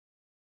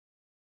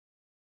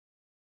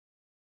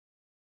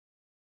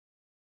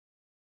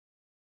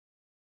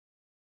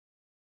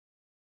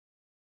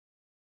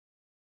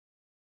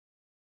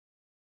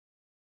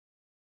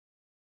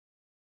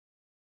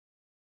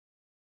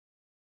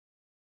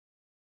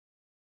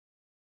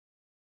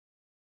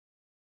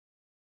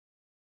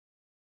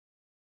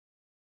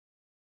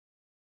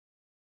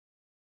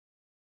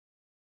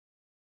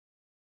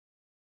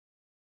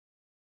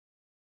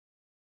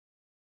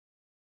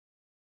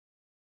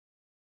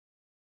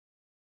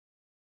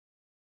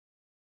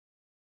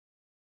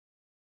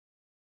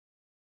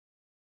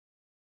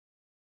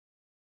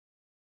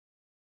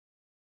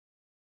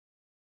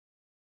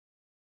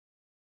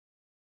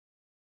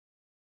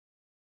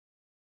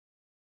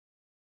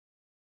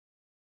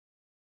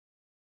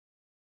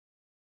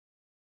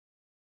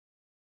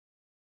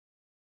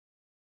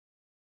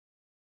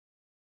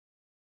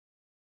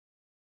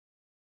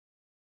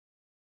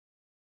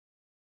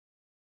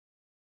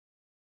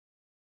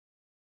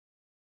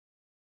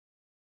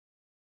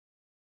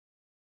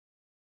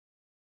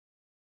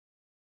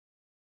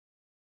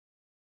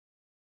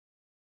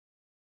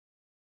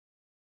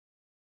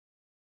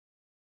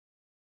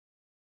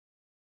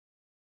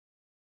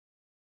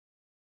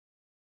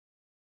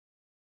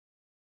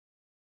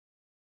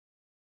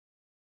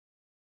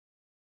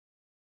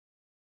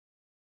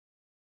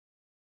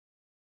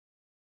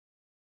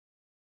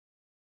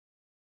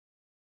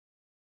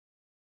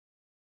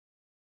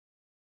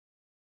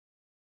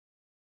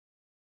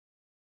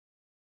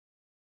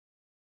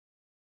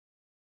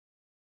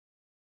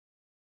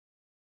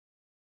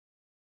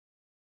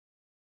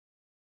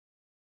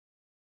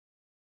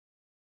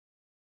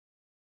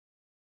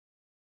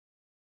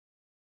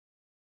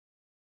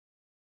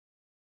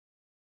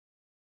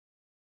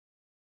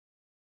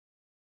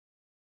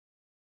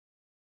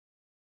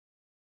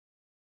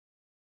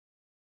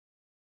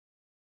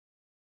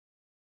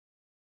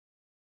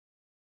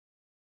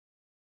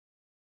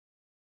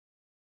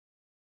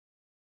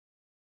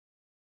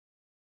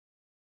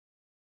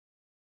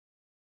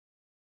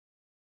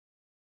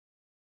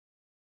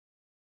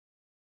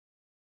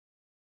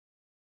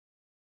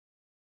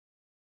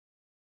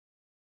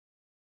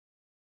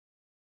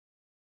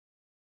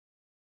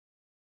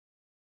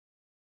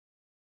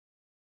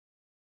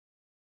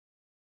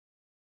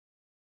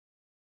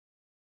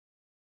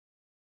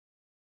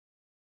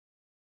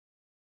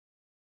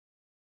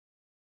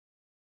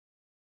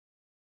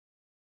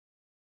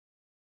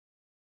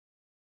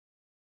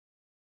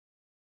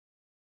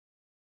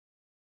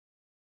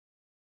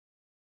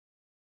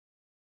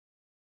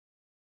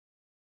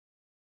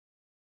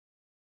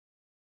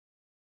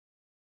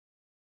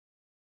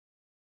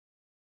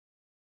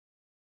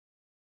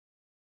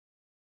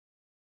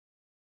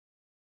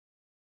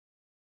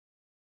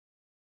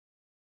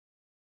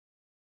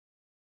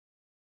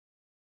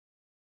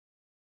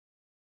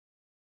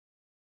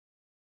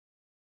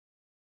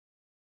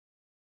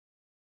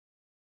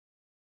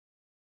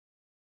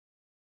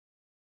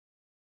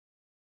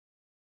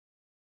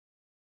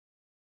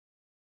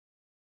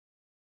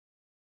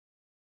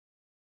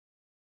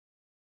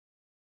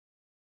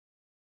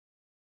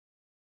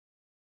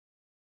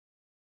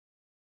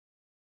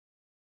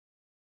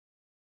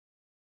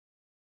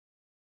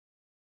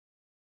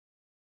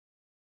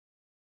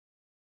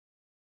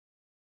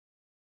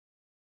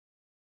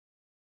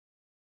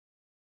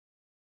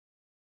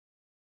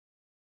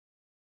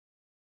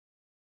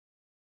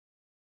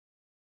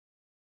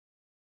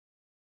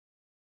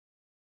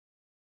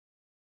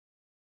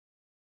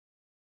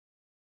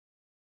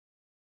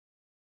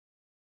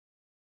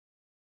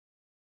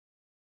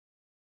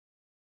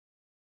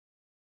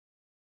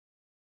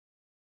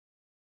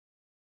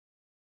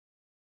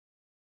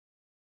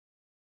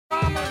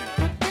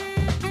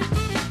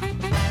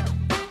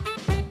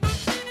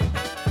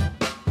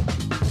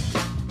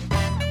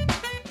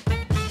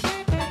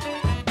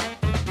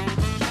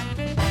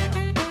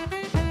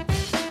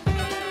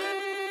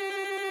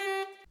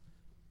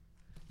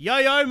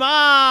Yo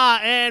ma,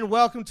 and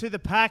welcome to the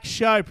Pack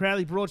Show,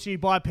 proudly brought to you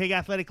by Peg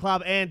Athletic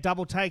Club and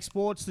Double Take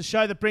Sports, the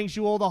show that brings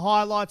you all the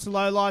highlights, the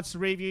lowlights, the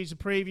reviews, the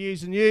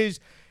previews, the news,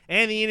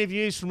 and the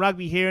interviews from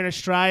rugby here in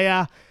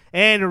Australia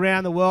and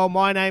around the world.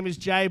 My name is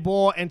Jay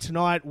Bohr, and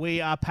tonight we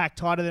are packed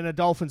tighter than a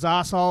dolphin's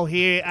arsehole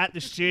here at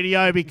the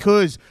studio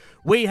because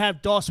we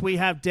have Dos, we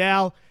have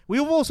Dal.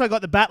 We've also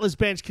got the Battlers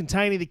bench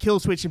containing the Kill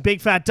Switch and Big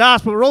Fat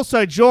Das, but we're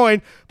also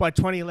joined by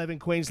 2011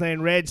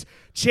 Queensland Reds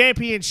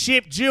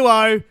championship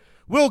duo,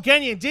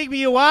 Genia and Digby,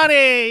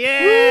 Ioane.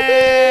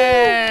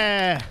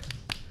 Yeah! Woo-hoo!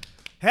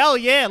 Hell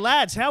yeah,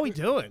 lads. How we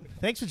doing?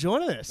 Thanks for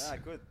joining us. No,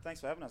 good.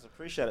 Thanks for having us.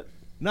 Appreciate it.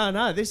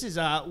 No, this is,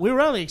 we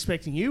were only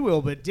expecting you,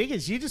 Will, but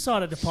Diggers, you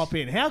decided to pop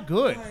in. How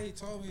good? Oh, he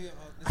told me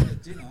it's a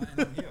dinner and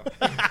I'm here.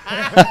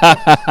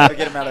 Gotta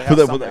get him out of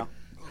the house somehow.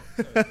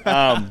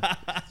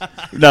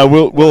 No,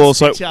 Will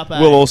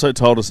also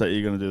told us that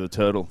you're going to do the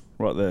turtle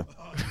right there.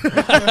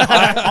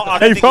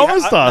 I He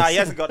promised us. No, he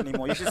hasn't got any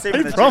more. You should see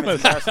him in the gym.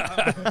 It's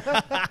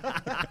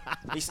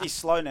embarrassing. He's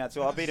slow now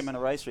too. I beat him in a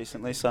race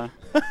recently, so.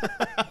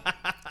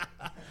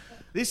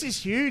 This is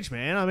huge,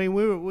 man. I mean,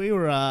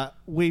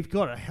 we've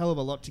got a hell of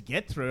a lot to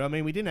get through. I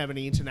mean, we didn't have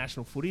any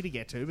international footy to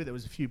get to, but there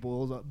was a few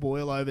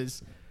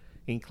boil-overs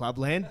in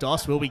Clubland.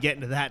 Dos, we'll be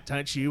getting to that,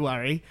 don't you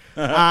worry.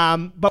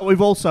 But we've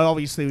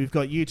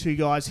got you two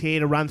guys here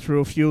to run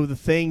through a few of the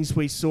things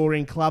we saw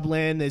in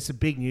Clubland. There's some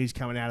big news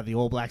coming out of the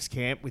All Blacks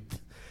camp.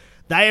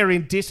 They are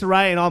in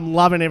disarray, and I'm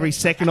loving every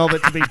second of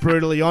it, to be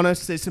brutally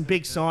honest. There's some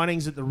big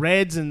signings at the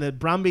Reds and the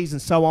Brumbies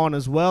and so on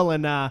as well,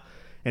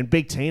 and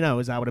Big Tino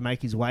was able to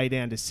make his way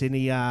down to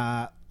Sydney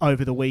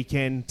over the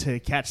weekend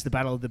to catch the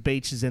Battle of the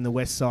Beaches in the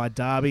West Side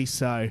Derby,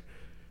 so...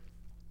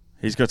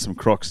 He's got some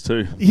Crocs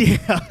too.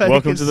 Yeah.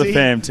 Welcome to the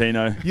fam,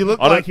 Tino. You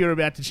look like you're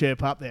about to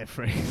chirp up there,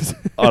 friends.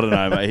 I don't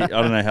know, mate. I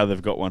don't know how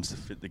they've got ones to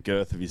fit the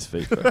girth of his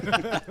feet.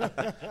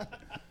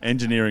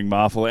 Engineering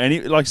marvel.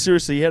 And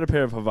seriously, he had a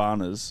pair of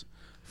Havanas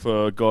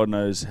for God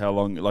knows how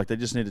long. Like, they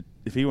just needed,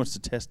 if they want to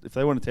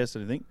test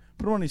anything,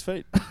 put them on his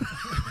feet.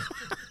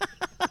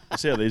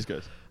 See how these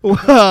goes.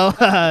 Well,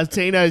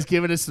 Tino's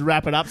given us the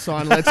wrap it up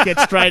sign. Let's get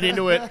straight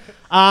into it.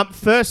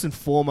 First and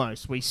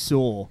foremost, we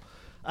saw...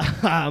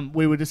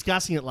 we were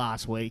discussing it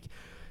last week.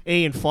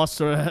 Ian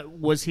Foster,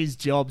 was his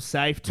job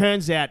safe?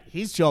 Turns out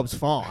his job's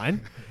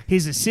fine.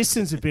 His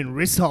assistants have been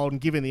wristholed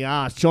and given the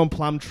arse. John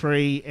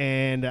Plumtree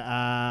and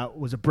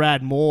was it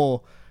Brad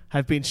Moore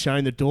have been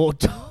shown the door,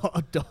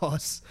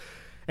 DOS.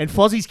 And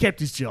Fozzie's kept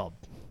his job.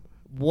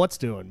 What's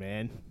doing,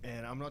 man?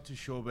 And I'm not too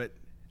sure, but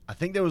I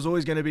think there was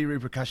always going to be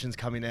repercussions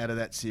coming out of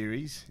that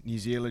series. New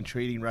Zealand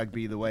treating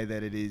rugby the way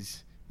that it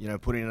is. You know,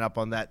 putting it up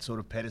on that sort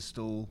of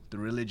pedestal, the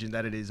religion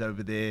that it is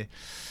over there.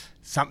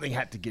 Something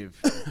had to give.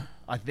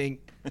 I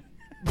think.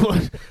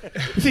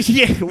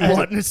 Yeah,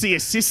 what? It's the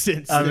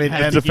assistants. I mean,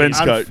 and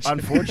defence coach.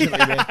 Unfortunately,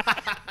 man.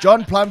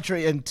 John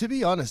Plumtree, and to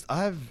be honest,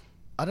 I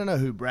don't know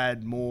who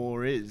Brad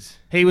Moore is.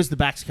 He was the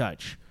backs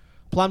coach.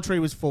 Plumtree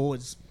was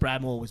forwards.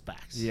 Brad Moore was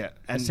backs. Yeah,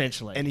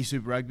 essentially. Any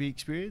Super Rugby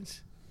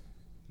experience?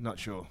 Not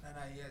sure. No,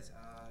 he has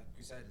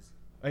Crusaders.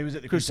 Oh, he was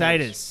at the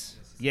Crusaders.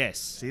 Yes.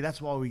 See,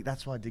 that's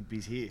why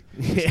Digby's here.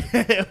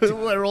 Yeah,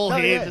 we're all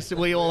here. Yeah.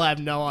 We all have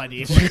no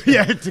idea.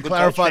 Yeah, to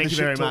clarify Thank the you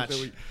very shit talk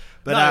much.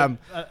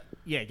 But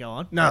yeah, go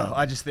on. No,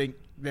 I just think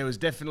there was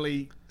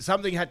definitely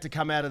something had to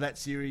come out of that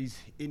series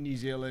in New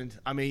Zealand.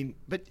 I mean,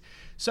 but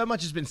so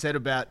much has been said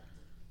about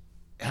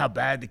how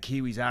bad the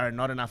Kiwis are and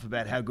not enough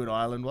about how good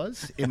Ireland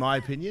was, in my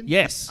opinion.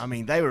 Yes. I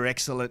mean, they were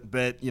excellent,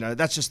 but,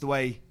 that's just the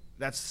way,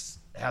 that's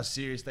how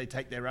serious they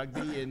take their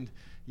rugby. And,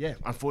 yeah,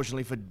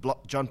 unfortunately for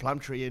John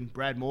Plumtree and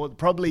Brad Moore, they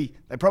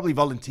probably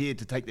volunteered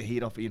to take the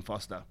heat off Ian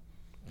Foster.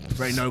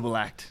 Very noble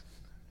act.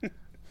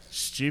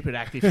 Stupid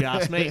act, if you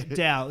ask me.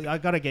 Dal, I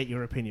got to get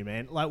your opinion,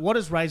 man. Like, what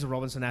does Razor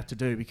Robinson have to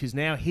do? Because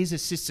now his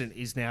assistant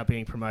is now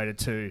being promoted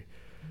to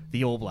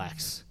the All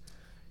Blacks.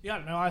 Yeah, I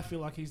don't know. I feel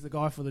like he's the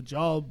guy for the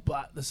job,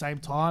 but at the same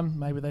time,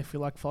 maybe they feel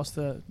like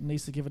Foster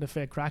needs to give it a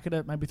fair crack at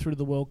it, maybe through to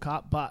the World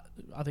Cup. But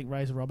I think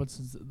Razor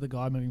Robinson's the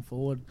guy moving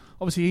forward.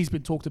 Obviously, he's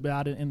been talked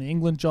about in the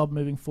England job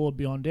moving forward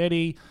beyond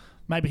Eddie.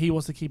 Maybe he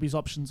wants to keep his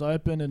options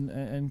open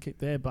and keep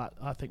there, but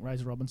I think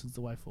Razor Robinson's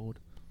the way forward.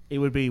 It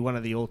would be one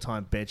of the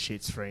all-time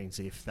bedshit friends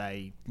if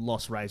they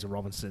lost Razor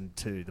Robinson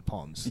to the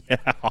Ponds. Yeah,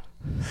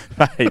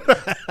 mate,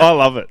 I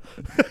love it.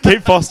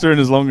 Keep Foster in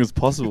as long as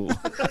possible.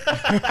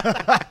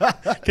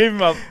 Keep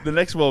him up the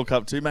next World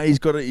Cup too, mate. He's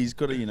got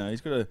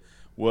to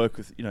work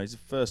with. He's the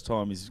first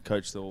time he's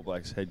coached the All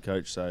Blacks head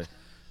coach, so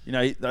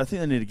I think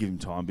they need to give him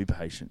time, be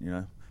patient,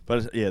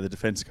 But yeah, the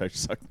defence coach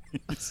sucked.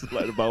 It's a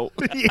load of bolt.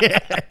 Yeah,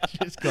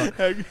 just got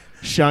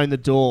shown the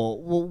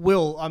door. Well,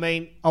 Will, I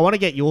mean, I want to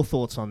get your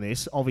thoughts on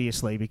this,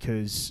 obviously,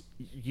 because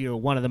you're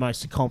one of the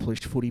most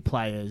accomplished footy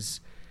players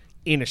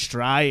in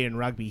Australian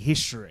rugby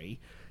history.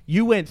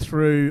 You went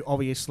through,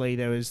 obviously,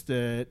 there was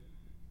the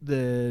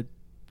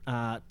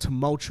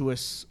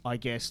tumultuous, I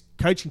guess,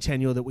 coaching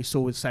tenure that we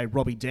saw with, say,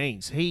 Robbie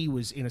Deans. He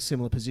was in a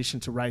similar position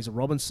to Razor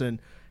Robinson,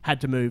 had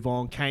to move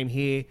on, came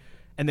here.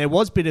 And there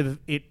was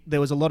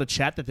a lot of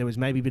chat that there was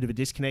maybe a bit of a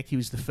disconnect. He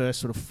was the first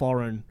sort of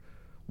foreign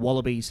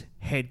Wallabies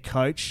head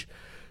coach.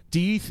 Do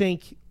you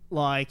think,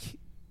 like,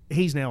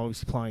 he's now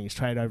obviously playing his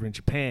trade over in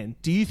Japan.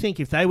 Do you think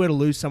if they were to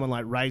lose someone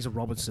like Razor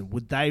Robertson,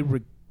 would they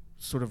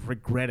sort of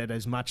regret it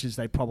as much as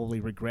they probably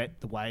regret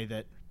the way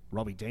that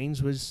Robbie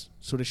Deans was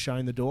sort of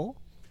shown the door?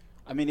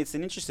 I mean, it's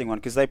an interesting one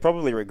because they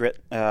probably regret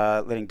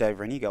letting Dave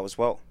Rennie go as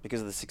well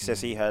because of the success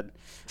he had.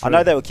 True. I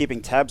know they were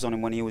keeping tabs on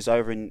him when he was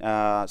over in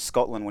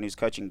Scotland when he was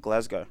coaching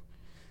Glasgow.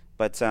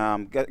 But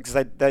because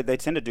they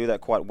tend to do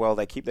that quite well.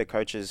 They keep their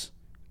coaches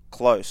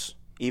close,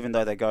 even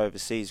though they go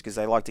overseas, because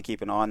they like to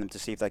keep an eye on them to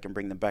see if they can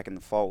bring them back in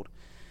the fold.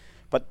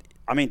 But,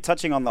 I mean,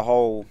 touching on the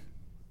whole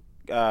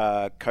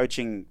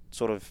coaching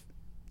sort of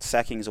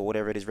sackings or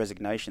whatever it is,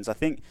 resignations, I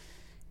think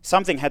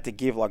something had to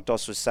give, like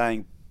Dos was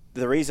saying.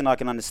 The reason I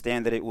can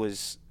understand that it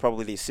was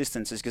probably the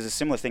assistants is because a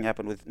similar thing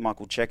happened with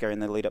Michael Cheika in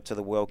the lead up to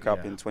the World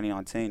Cup in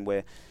 2019,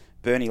 where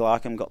Bernie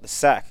Larkham got the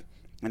sack.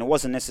 And it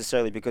wasn't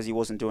necessarily because he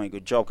wasn't doing a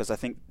good job, because I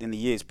think in the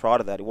years prior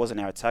to that, it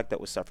wasn't our attack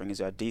that was suffering, it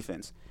was our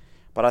defense.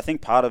 But I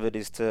think part of it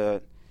is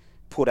to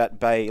put at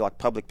bay like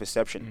public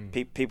perception.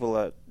 People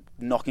are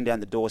knocking down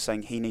the door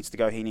saying he needs to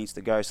go, he needs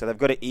to go. So they've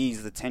got to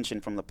ease the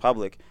tension from the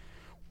public,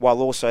 while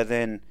also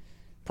then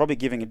probably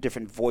giving a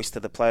different voice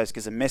to the players,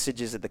 because the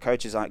messages that the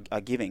coaches are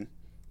giving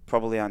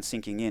probably aren't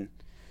sinking in.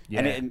 Yeah.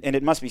 And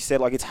it must be said,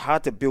 like, it's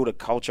hard to build a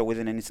culture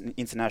within an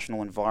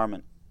international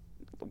environment.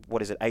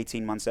 What is it,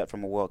 18 months out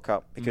from a World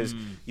Cup? Because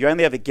you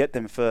only ever get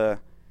them for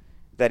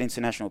that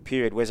international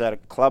period, whereas at a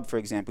club, for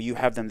example, you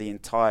have them the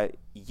entire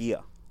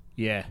year.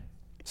 Yeah.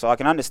 So I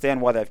can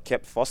understand why they've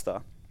kept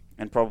Foster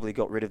and probably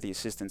got rid of the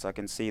assistants. I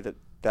can see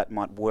that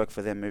might work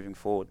for them moving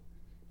forward.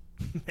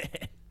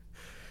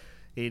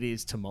 It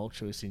is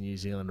tumultuous in New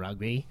Zealand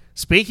rugby.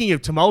 Speaking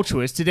of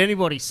tumultuous, did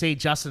anybody see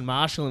Justin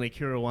Marshall and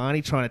Akira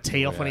Ioane trying to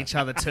tee off on each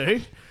other too?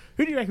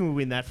 Who do you reckon will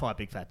win that fight,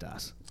 Big Fat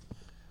Das?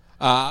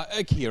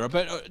 Akira,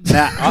 but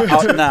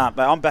but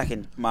I'm back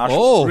in Marshall.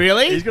 Oh,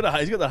 really? He's got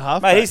the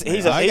half.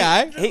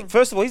 Mate,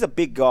 first of all, he's a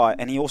big guy,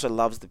 and he also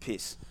loves the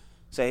piss.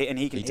 So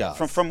he can.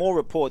 From all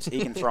reports,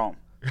 he can throw him.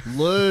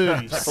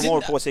 Loose. From all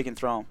reports, he can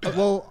throw him.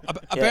 Well,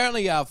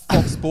 apparently,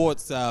 Fox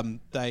Sports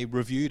they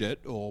reviewed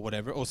it or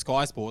whatever, or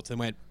Sky Sports, and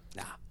went,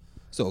 nah,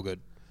 it's all good.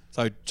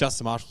 So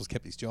Justin Marshall's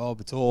kept his job.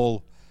 It's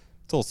all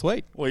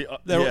sweet. Well,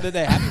 they're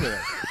happy with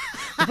it.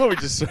 Probably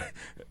just.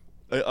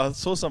 I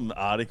saw some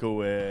article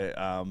where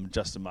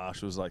Justin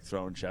Marshall was like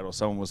throwing chat, or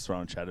someone was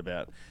throwing chat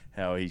about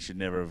how he should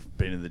never have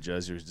been in the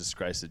jersey, or he's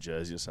disgraced the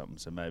jersey or something.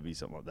 So maybe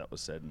something like that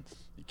was said, and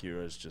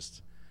Akira's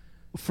just.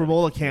 From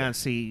all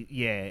accounts,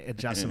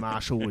 Justin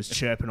Marshall was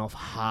chirping off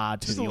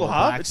hard to just the All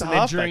Blacks. And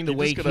then during the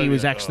week, he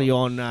was actually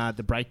on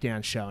the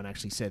Breakdown show and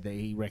actually said that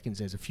he reckons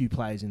there's a few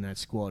players in that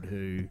squad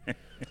who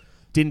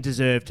didn't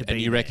deserve to be.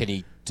 And you reckon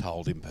he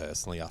told him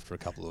personally after a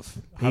couple of.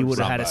 He would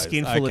have had a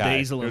skin full of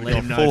diesel and let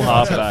him know. Full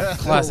halfback.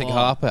 Classic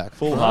halfback.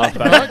 Full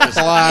halfback.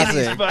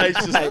 Classic.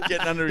 Just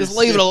getting under his just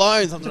leave it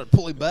alone. Sometimes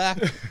pull him back.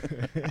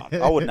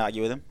 I wouldn't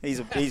argue with him.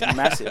 He's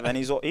massive, and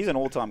he's an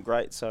all-time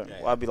great. So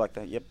I'd be like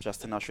that. Yep,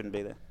 Justin, I shouldn't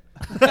be there.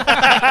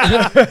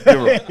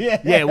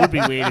 It would be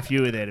weird if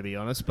you were there, to be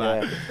honest.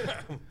 But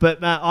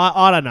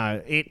I don't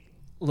know.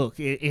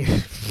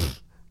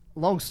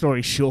 Long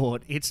story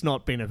short, it's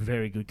not been a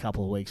very good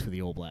couple of weeks for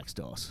the All Blacks,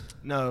 Dos.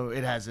 No,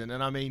 it hasn't.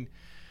 And I mean,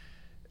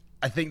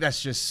 I think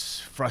that's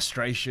just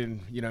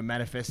frustration,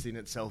 manifesting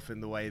itself in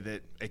the way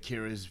that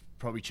Akira's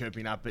probably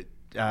chirping up at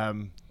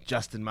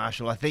Justin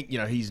Marshall. I think,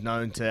 he's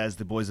known to, as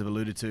the boys have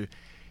alluded to,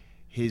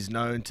 he's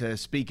known to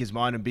speak his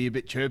mind and be a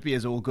bit chirpy,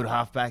 as all good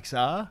halfbacks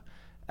are.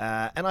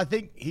 And I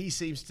think he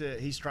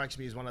strikes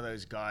me as one of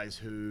those guys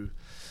who,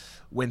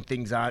 when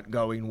things aren't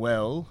going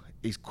well,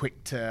 is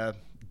quick to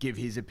give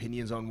his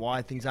opinions on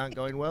why things aren't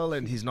going well,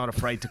 and he's not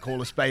afraid to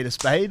call a spade a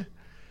spade.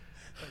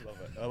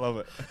 I love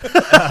it.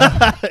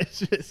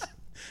 Just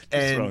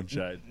throwing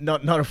shade.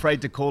 Not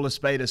afraid to call a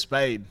spade,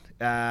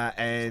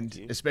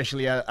 and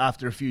especially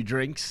after a few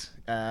drinks,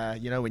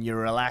 when you're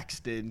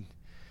relaxed and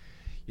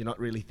you're not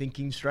really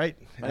thinking straight.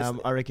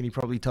 I reckon he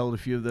probably told a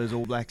few of those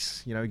All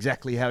Blacks,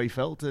 exactly how he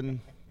felt,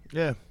 and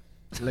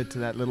led to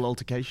that little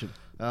altercation.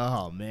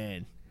 Oh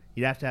man.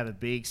 You'd have to have a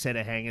big set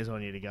of hangers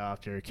on you to go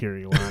after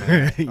Akira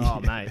Ioane. Oh,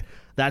 mate.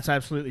 That's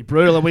absolutely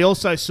brutal. And we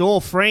also saw,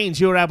 Friends,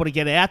 you were able to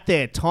get out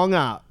there.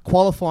 Tonga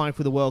qualifying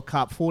for the World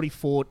Cup,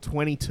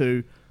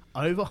 44-22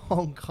 over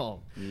Hong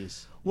Kong.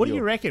 Yes. What do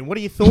you reckon? What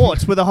are your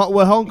thoughts? Were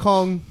Hong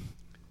Kong,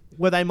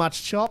 were they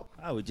much chop?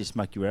 I would just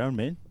muck you around,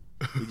 man.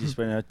 We just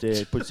went out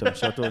there, put some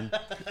shot on.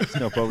 It's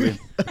no problem.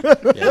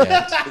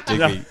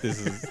 Digby,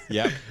 this is,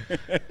 yep.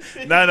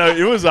 No,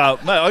 it was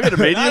mate, I got a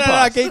media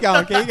pass. Keep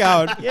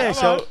going. Yeah,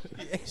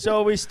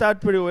 so we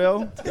start pretty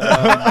well.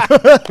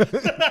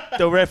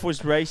 The ref was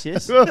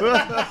racist.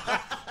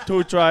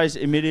 2 tries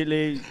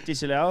immediately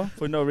disallowed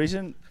for no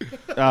reason.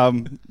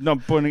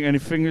 Not pointing any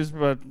fingers,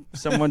 but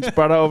someone's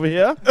brother over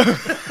here.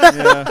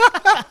 Yeah.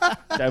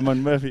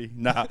 Damon Murphy.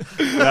 Nah,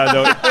 they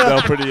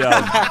were pretty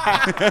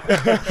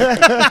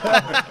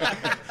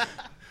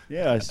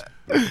yeah,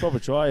 proper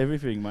try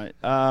everything, mate.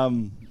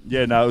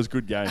 It was a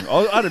good game.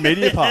 I had a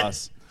media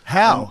pass.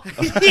 How?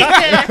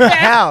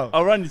 How?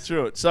 I'll run you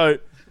through it. So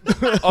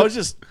I was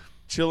just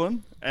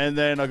chilling, and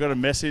then I got a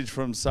message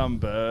from some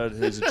bird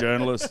who's a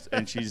journalist,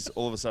 and she's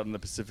all of a sudden the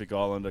Pacific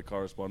Islander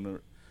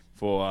correspondent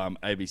for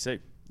ABC.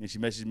 And she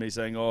messaged me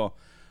saying, one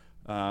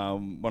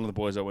of the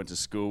boys I went to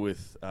school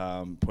with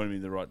pointed me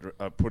in the right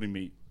putting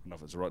me, I don't know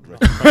if it's the right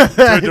direction,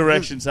 to a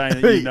direction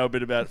saying that you know a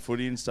bit about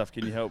footy and stuff.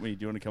 Can you help me?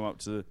 Do you want to come up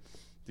to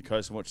the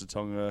coast and watch the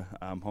Tonga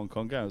Hong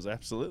Kong game? I was like,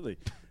 absolutely.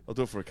 I'll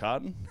do it for a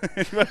carton.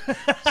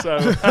 So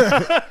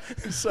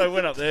I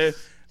went up there,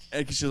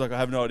 and she was like, I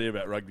have no idea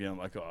about rugby. I'm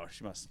like, oh,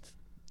 she must,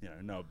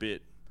 know a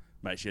bit.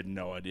 Mate, she had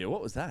no idea.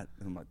 What was that?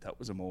 And I'm like, that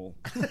was a maul.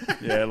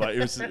 Yeah, like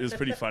it was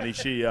pretty funny.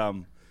 She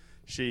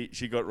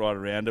got right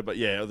around it, but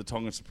yeah, the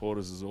Tongan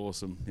supporters is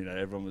awesome.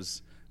 Everyone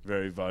was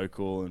very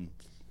vocal and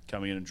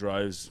coming in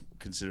droves,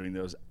 considering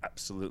there was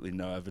absolutely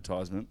no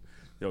advertisement.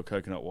 The old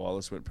Coconut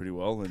Wireless went pretty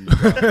well and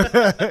got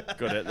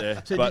out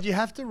there. So did you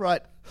have to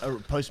write a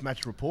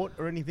post-match report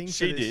or anything?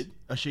 She did.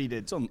 Oh, she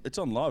did. It's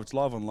on live. It's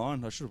live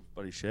online. I should have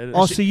bloody shared it.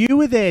 Oh, so you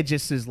were there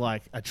just as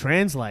like a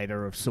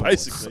translator of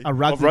sorts. Basically. A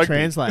rugby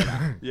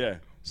translator. Yeah.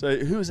 So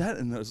who was that?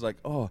 And I was like,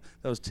 oh,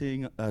 that was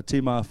Tima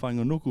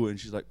Whanganuku. And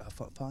she's like,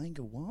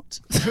 Whainga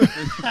what?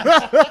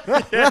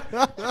 Yeah.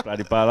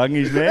 Bloody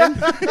Palangis, man.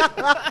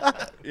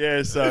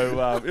 Yeah,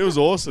 so it was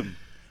awesome.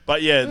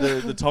 But yeah,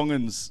 the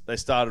Tongans, they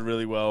started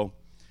really well.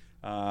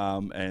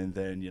 And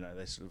then,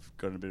 they sort of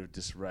got in a bit of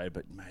disarray.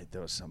 But, mate,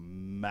 there were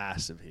some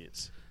massive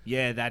hits.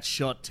 Yeah, that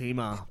shot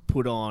Tima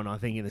put on, I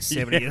think, in the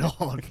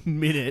 70th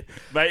minute.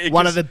 Mate,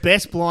 one of the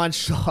best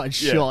blindside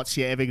shots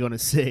you're ever going to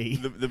see.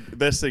 The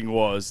best thing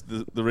was,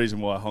 the reason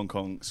why Hong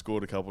Kong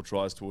scored a couple of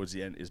tries towards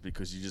the end is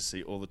because you just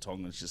see all the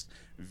Tongans just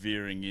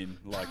veering in,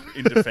 like,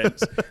 in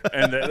defence.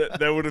 And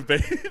there would have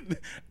been,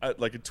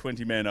 like, a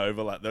 20-man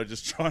overlap. They were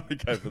just trying to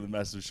go for the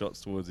massive shots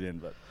towards the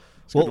end, but...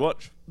 Good to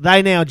watch.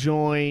 They now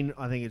join,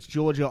 I think it's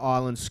Georgia,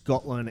 Ireland,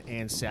 Scotland,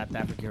 and South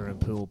Africa in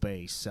Pool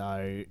B.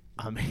 So,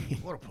 I mean...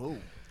 What a pool.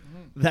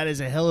 That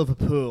is a hell of a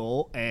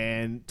pool,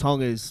 and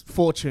Tonga's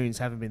fortunes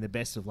haven't been the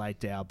best of late,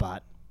 Dow,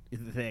 but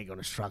they're going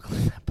to struggle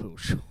in that pool,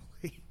 surely.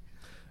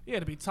 Yeah,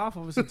 it'd be tough.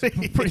 Obviously, it's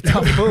a pretty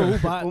tough pool.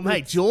 But well,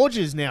 mate,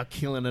 Georgia's now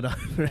killing it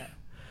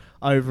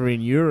over in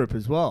Europe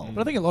as well.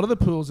 But I think a lot of the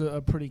pools are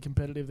pretty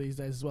competitive these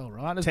days as well,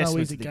 right? There's no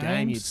Testament easy to the games.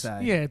 game, you'd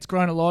say. Yeah, it's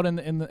grown a lot in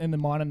the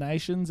minor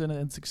nations, and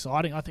it's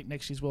exciting. I think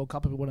next year's World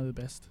Cup will be one of the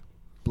best.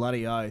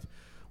 Bloody oath.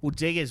 Well,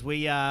 Diggers,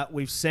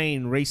 we've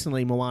seen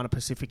recently Moana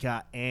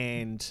Pacifica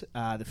and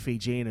the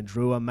Fijian and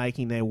Drua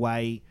making their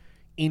way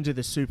into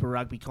the Super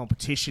Rugby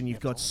competition.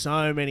 You've got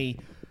so many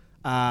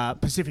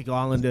Pacific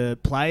Islander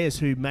players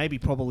who maybe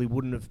probably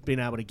wouldn't have been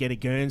able to get a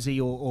Guernsey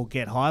or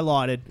get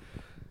highlighted,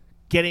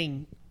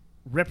 getting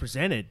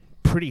represented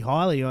pretty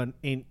highly on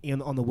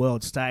the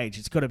world stage.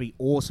 It's got to be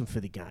awesome for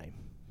the game.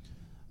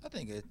 I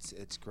think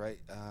it's great.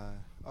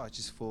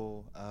 Just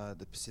for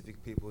the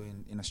Pacific people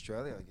in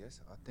Australia, I guess.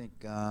 I think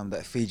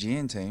that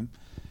Fijian team,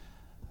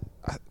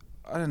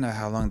 I don't know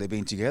how long they've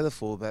been together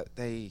for, but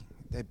they're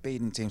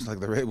beating teams like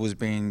the Rebels,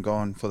 been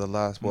gone for the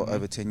last,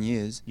 over 10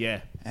 years.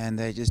 Yeah. And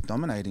they're just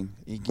dominating.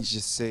 You can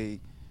just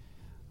see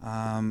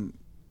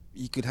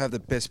you could have the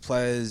best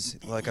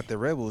players like at the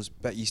Rebels,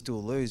 but you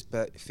still lose.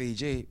 But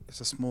Fiji, it's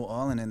a small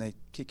island, and they're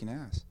kicking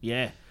ass.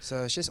 Yeah.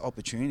 So it's just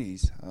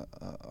opportunities.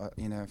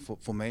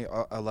 For me,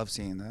 I love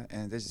seeing that,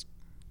 and they just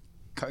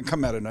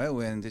come out of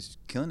nowhere and just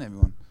killing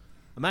everyone.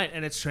 Mate,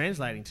 and it's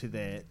translating to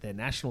their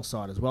national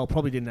side as well.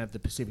 Probably didn't have the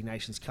Pacific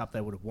Nations Cup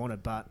they would have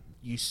wanted, but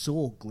you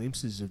saw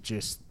glimpses of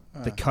just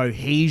the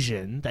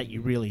cohesion that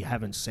you really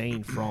haven't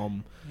seen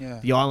from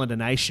the Islander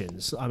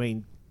nations. I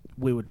mean,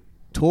 we were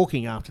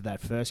talking after that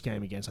first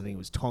game against, I think it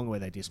was Tonga, where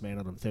they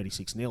dismantled them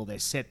 36-0. Their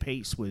set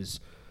piece was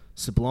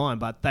sublime,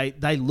 but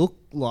they look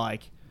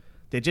like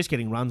they're just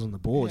getting runs on the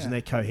boards, and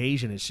their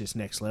cohesion is just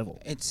next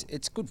level. It's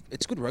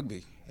good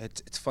rugby.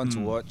 It's fun to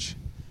watch,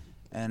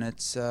 and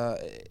it's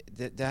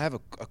they have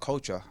a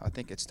culture. I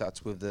think it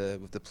starts with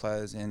the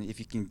players, and if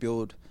you can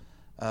build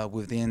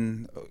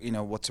within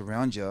what's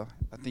around you,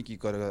 I think you've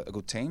got a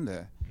good team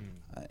there,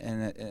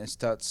 and it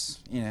starts.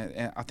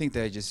 And I think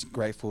they're just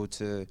grateful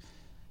to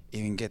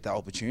even get that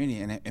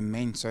opportunity, and it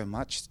means so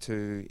much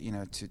to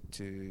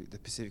to the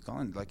Pacific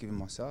Island. Like even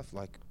myself,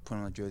 like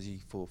putting on a jersey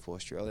for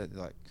Australia,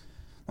 like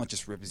not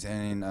just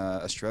representing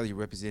Australia,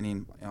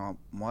 representing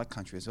my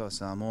country as well,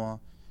 Samoa,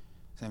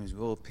 same as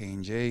well,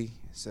 PNG.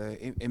 So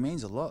it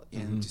means a lot,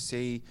 to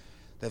see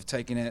they've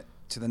taken it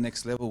to the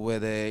next level where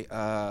they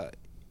are,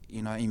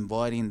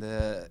 inviting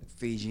the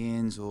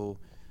Fijians or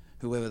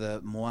whoever the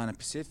Moana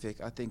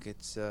Pacific. I think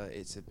it's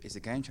a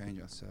game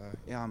changer. So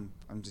yeah,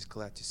 I'm just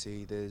glad to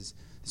see there's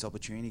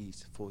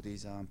opportunities for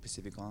these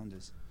Pacific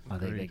Islanders. I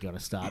think they've got to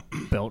start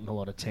belting a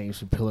lot of teams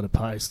from pillar to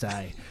post,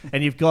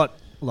 And you've got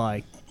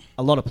like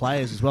a lot of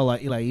players as well,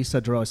 like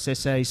Issa Droa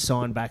Sese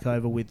signed back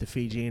over with the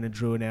Fijian and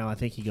Drua now. I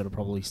think you got to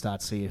probably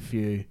start to see a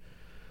few.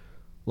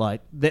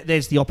 Like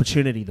there's the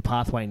opportunity, the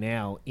pathway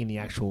now in the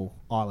actual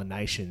island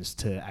nations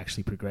to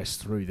actually progress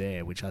through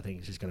there, which I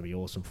think is just going to be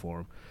awesome for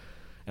them.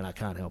 And I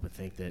can't help but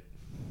think that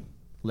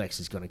Lex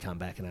is going to come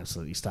back and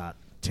absolutely start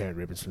tearing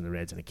ribbons from the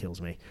Reds, and it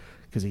kills me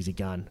because he's a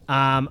gun.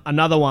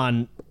 Another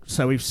one.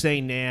 So we've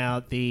seen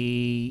now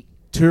the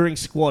touring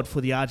squad for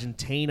the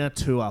Argentina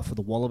tour for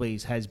the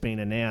Wallabies has been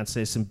announced.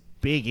 There's some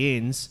big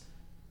ins.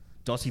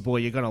 Dossie boy,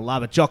 you're going to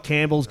love it. Jock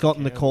Campbell's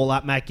gotten the call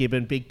up. Matt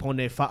Gibbon, Big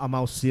Ponde,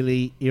 Fa'amal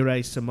Sili,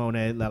 Ire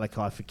Simone,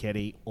 Lalakai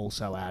Fiketti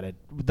also added.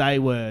 They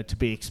were to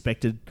be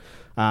expected.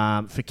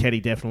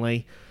 Fiketti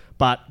definitely.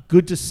 But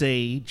good to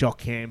see Jock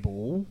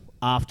Campbell,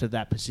 after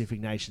that Pacific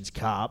Nations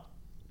Cup,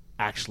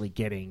 actually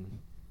getting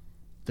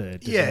the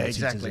deserves he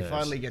exactly. deserves.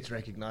 Finally gets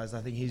recognised.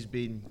 I think he's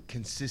been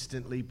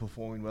consistently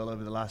performing well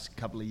over the last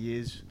couple of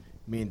years.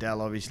 Me and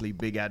Dal, obviously,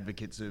 big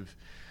advocates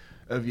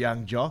of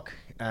young Jock.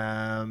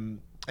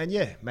 And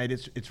yeah, mate,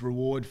 it's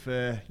reward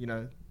for,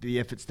 the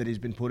efforts that he's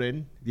been put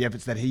in, the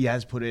efforts that he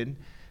has put in.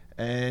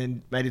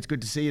 And, mate, it's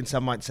good to see. And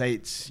some might say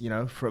it's,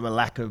 from a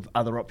lack of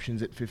other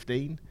options at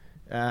 15.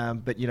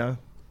 But,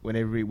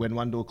 when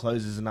one door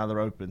closes, another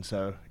opens.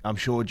 So I'm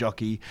sure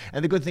Jockey...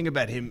 And the good thing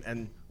about him,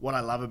 and what I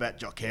love about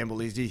Jock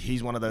Campbell, is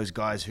he's one of those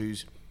guys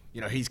who's,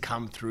 he's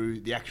come through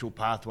the actual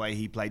pathway.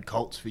 He played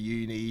Colts for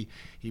uni.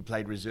 He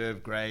played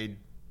reserve grade,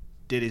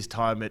 did his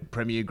time at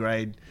Premier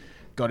grade,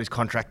 got his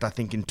contract, I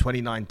think, in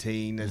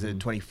 2019 as a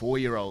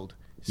 24-year-old.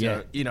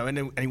 So,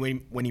 and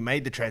when he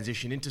made the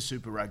transition into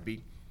Super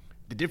Rugby,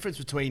 the difference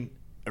between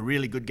a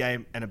really good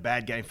game and a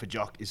bad game for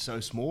Jock is so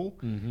small.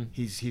 Mm-hmm.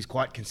 He's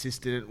quite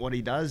consistent at what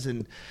he does.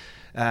 And,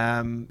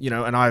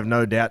 and I have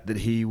no doubt that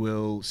he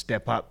will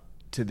step up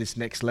to this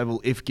next level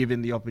if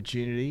given the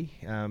opportunity,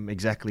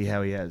 exactly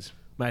how he has.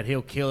 Mate,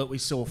 he'll kill it. We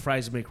saw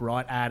Fraser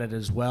McWright added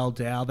as well,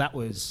 Dow. That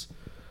was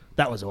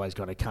always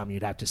going to come,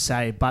 you'd have to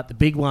say. But the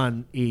big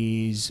one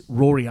is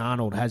Rory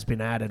Arnold has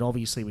been added.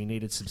 Obviously, we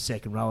needed some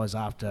second rowers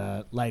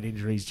after late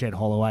injuries. Jed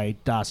Holloway,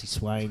 Darcy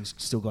Swain's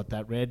still got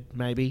that red,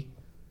 maybe.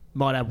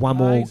 Might have one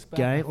more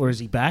game, or is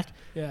he back?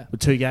 Yeah. With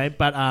 2 games.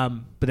 But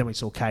then we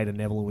saw Caden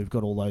Neville, and we've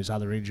got all those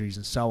other injuries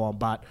and so on.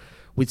 But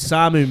with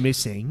Samu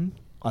missing,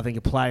 I think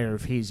a player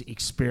of his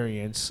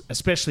experience,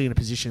 especially in a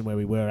position where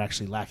we were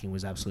actually lacking,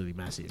 was absolutely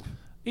massive.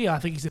 Yeah, I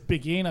think he's a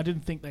big in. I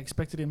didn't think they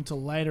expected him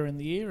until later in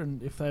the year,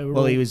 and if they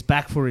were he was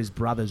back for his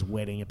brother's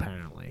wedding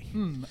apparently,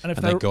 and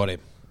they got him.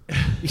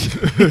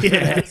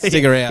 Yeah,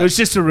 Stick around. It was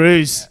just a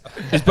ruse.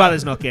 His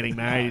brother's not getting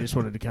married. He just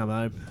wanted to come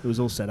home. It was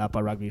all set up by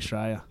Rugby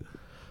Australia.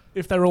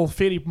 If they were all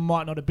fit, he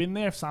might not have been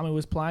there. If Samu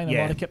was playing, they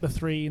Yeah. might have kept the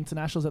 3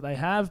 internationals that they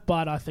have.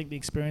 But I think the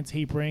experience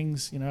he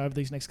brings, over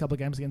these next couple of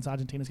games against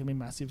Argentina is going to be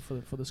massive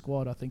for the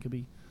squad. I think it'll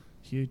be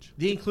huge.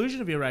 The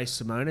inclusion of Ire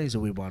Simone is a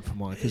weird one for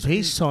mine because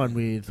he's signed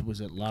with, was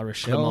it La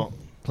Rochelle?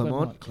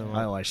 Clermont.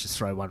 I always just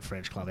throw one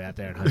French club out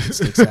there and hope it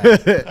sticks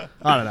out.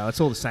 I don't know.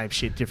 It's all the same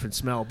shit, different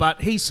smell.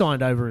 But he's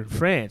signed over in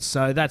France.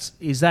 So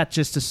is that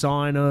just a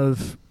sign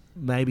of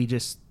maybe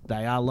just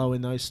they are low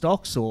in those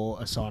stocks,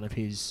 or a sign of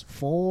his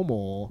form?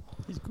 Or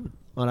He's good.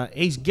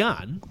 He's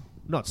gun.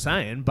 Not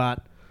saying,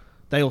 but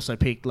they also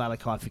picked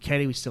Lalakai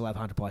Fiketti. We still have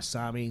Hunter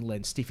Paisami,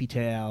 Len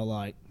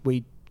Stiffy-Tau.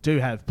 We do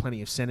have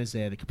plenty of centres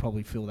there that could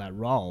probably fill that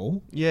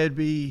role. Yeah,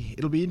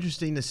 it'll be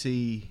interesting to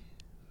see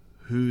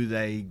who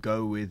they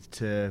go with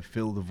to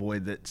fill the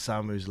void that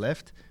Samu's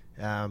left.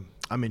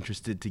 I'm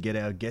interested to get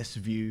our guest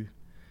view.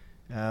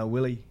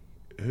 Willie,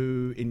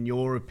 who, in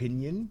your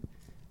opinion,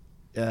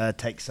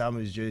 takes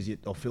Samu's jersey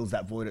or fills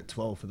that void at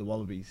 12 for the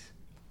Wallabies?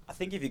 I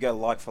think if you go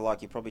like for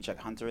like, you probably chuck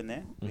Hunter in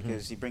there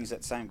because he brings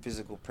that same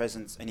physical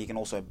presence and he can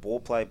also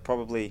ball play.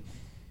 Probably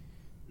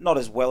not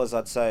as well as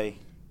I'd say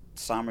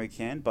Samu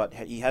can, but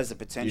he has the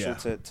potential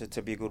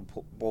to be a good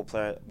ball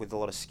player with a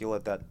lot of skill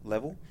at that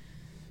level.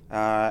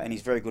 And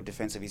he's very good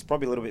defensive. He's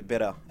probably a little bit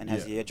better and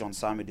has the edge on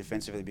Samu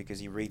defensively because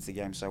he reads the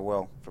game so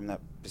well from that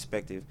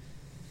perspective.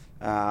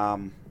 But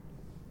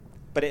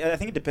I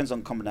think it depends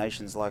on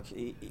combinations.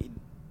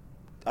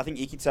 I think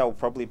Ikitau will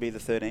probably be the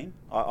 13.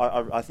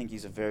 I think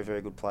he's a very,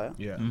 very good player.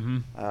 Yeah. Mm-hmm.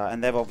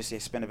 And they've obviously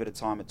spent a bit of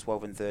time at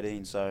 12 and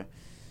 13. So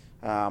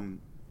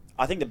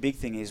I think the big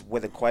thing is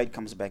whether Quaid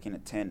comes back in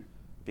at 10.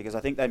 Because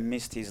I think they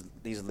missed his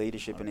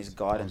leadership and his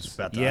guidance. I was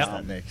about to ask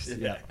that next.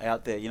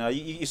 Out there.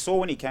 You saw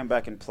when he came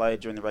back and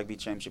played during the Rugby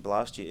Championship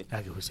last year.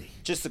 How good was he?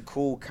 Just a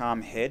cool,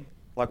 calm head.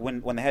 Like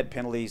when they had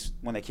penalties,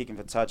 when they kick him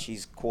for touch,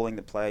 he's calling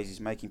the plays. He's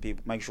making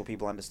sure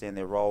people understand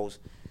their roles.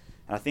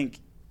 And I think,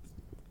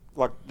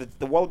 like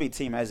the Wallaby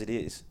team as it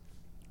is,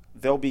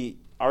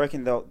 I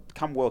reckon they'll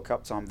come World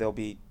Cup time, they'll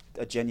be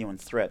a genuine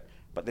threat.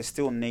 But they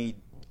still need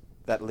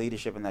that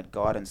leadership and that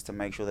guidance to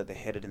make sure that they're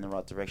headed in the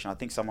right direction. I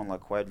think someone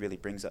like Quaid really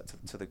brings that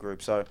to the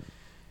group. So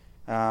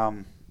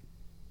I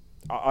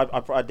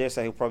dare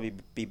say he'll probably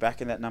be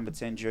back in that number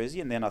 10 jersey,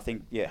 and then I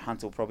think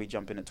Hunt will probably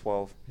jump in at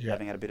 12,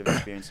 having had a bit of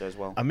experience there as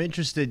well. I'm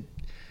interested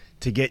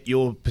to get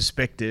your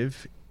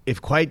perspective.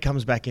 If Quaid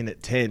comes back in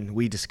at 10,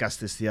 we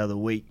discussed this the other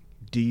week,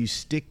 do you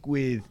stick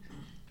with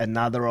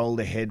another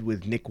older head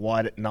with Nick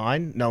White at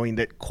 9, knowing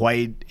that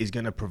Quaid is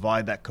going to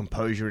provide that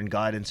composure and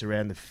guidance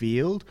around the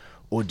field?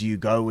 Or do you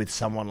go with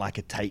someone like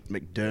a Tate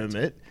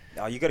McDermott?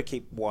 You got to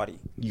keep Whitey.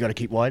 You got to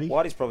keep Whitey?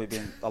 Whitey's probably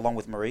been, along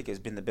with Marika, has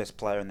been the best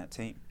player in that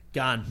team.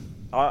 Gun.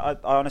 I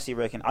honestly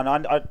reckon,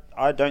 and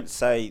I don't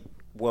say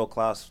world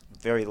class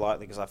very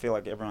lightly because I feel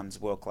like everyone's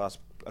world class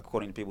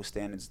according to people's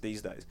standards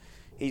these days.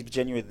 He's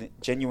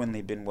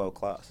genuinely been world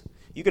class.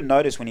 You can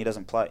notice when he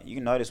doesn't play. You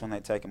can notice when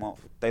they take him off.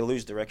 They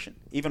lose direction,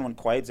 even when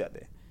Quade's out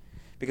there,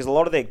 because a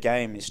lot of their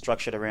game is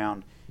structured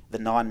around the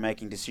 9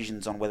 making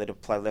decisions on whether to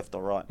play left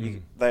or right.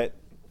 They,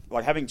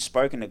 like having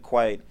spoken to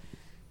Quade,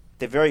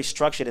 they're very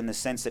structured in the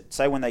sense that,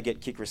 say, when they get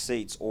kick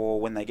receipts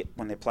or when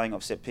they're playing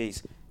off set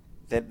piece,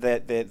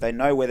 they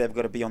know where they've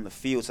got to be on the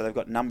field, so they've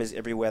got numbers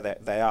everywhere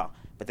that they are.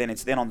 But then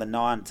it's then on the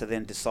 9 to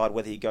then decide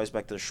whether he goes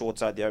back to the short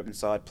side, the open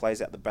side,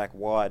 plays out the back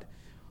wide,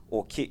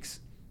 or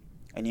kicks.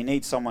 And you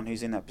need someone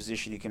who's in that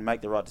position who can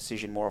make the right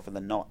decision more often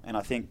than not. And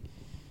I think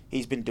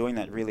he's been doing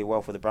that really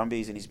well for the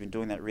Brumbies, and he's been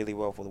doing that really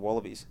well for the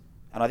Wallabies.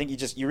 And I think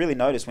you really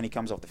notice when he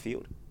comes off the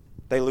field,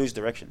 they lose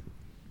direction.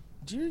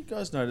 Do you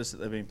guys notice that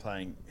they've been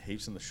playing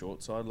heaps on the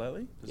short side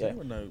lately? Does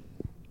anyone know?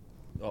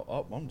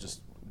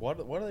 Why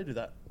do they do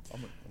that?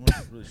 I'm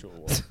not really sure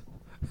why.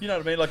 You know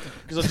what I mean? Like,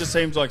 because it just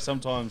seems like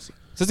sometimes.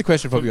 Is this a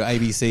question from your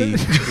ABC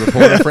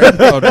reporter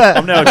friend?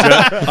 I'm now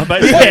I'm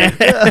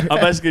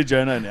basically a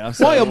journo now.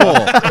 So. Why or more?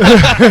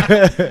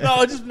 No,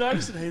 I just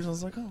noticed it heaps. I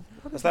was like, oh.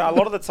 So a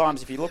lot of the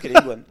times, if you look at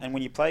England, and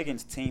when you play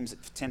against teams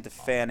that tend to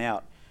fan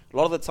out, a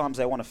lot of the times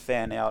they want to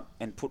fan out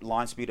and put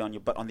line speed on you,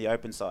 but on the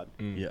open side.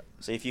 Yeah.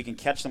 So if you can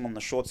catch them on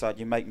the short side,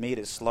 you make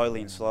meters slowly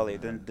and slowly.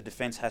 Then the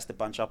defense has to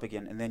bunch up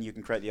again, and then you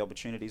can create the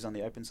opportunities on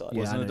the open side.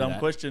 Yeah, Wasn't a dumb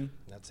question.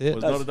 That's it.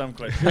 Was not a dumb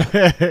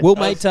question. Well,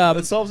 mate,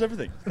 it solves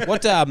everything.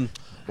 What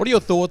are your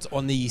thoughts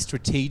on the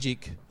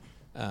strategic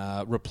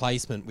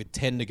replacement with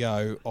 10 to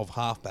go of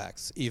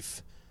halfbacks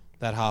if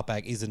that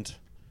halfback isn't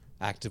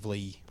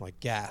actively like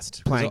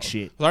gassed? Playing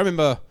shit. I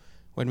remember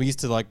when we used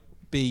to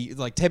be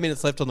 10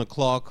 minutes left on the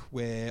clock,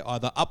 we're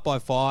either up by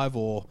 5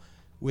 or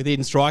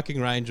within striking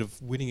range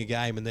of winning a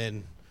game, and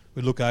then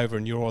we look over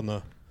and you're on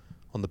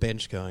the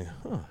bench going,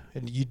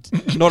 and you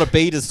not a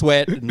bead of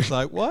sweat, and it's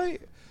like,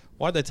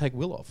 why'd they take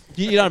Will off?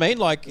 You know what I mean?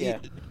 Like, Yeah.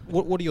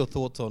 What are your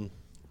thoughts on?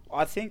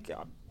 I think,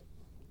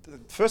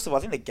 first of all,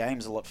 I think the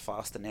game's a lot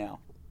faster now.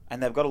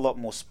 And they've got a lot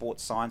more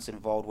sports science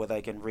involved where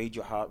they can read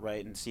your heart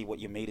rate and see what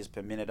your meters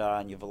per minute are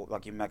and your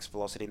max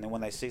velocity. And then when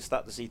they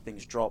start to see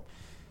things drop,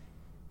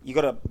 you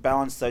got to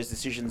balance those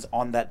decisions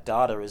on that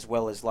data as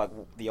well as like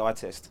the eye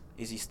test.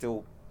 Is he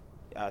still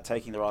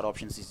taking the right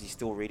options? Is he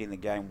still reading the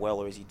game well,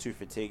 or is he too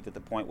fatigued at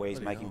the point where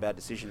he's making bad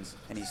decisions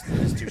and he's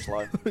too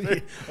slow?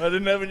 I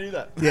didn't ever knew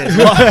that.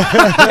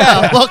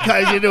 Yeah, what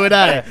goes into it,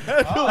 eh?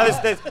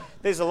 No,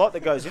 there's a lot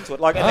that goes into it.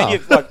 Like, and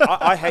then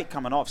I hate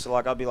coming off, so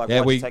like I'd be like,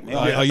 why'd you take me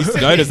off? I used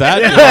to notice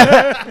that.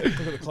 Look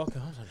at the clock.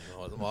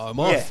 I don't know. I'm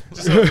off. Yeah.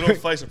 Just a little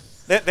face.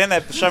 Then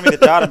they'd show me the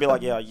data and be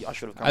like, yeah, I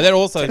should have come And then off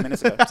also 10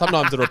 minutes ago.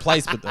 sometimes the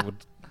replacement that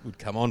would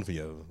come on for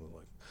you.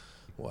 Like,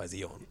 why is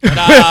he on?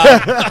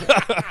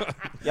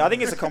 Yeah, I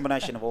think it's a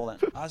combination of all that.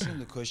 Asking him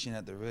the question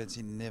at the Reds,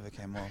 he never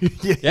came off.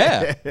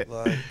 Yeah.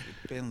 Like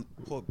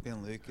poor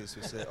Ben Lucas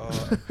would say,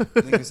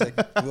 Lucas was like,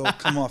 "Well,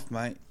 come off,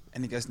 mate."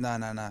 And he goes, "No,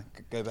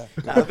 go back."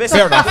 No, the best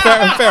Fair enough.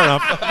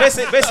 best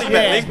thing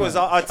about Link was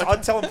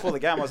I'd tell him before the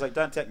game, I was like,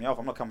 "Don't take me off.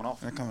 I'm not coming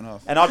off." Not coming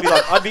off. And I'd be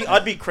like,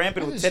 I'd be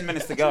cramping with 10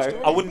 minutes to go.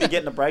 I wouldn't be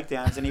getting the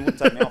breakdowns, and he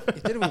wouldn't take me off. He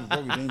did it with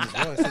Robbie Deans as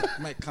well. He said,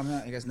 "Mate, come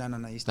out." He goes, "No,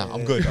 you stay there."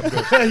 I'm good.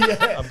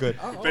 Oh, I'm good.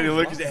 Benny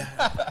Lucas.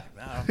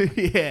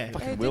 Yeah.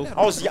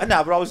 I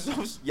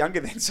was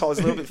younger then, so I was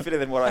a little bit fitter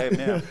than what I am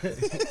now.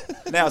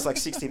 Now it's like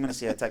 60 minutes.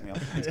 Yeah, take me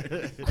off.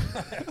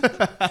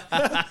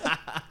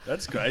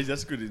 That's crazy.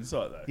 That's good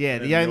insight, though. Yeah,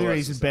 the only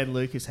reason Ben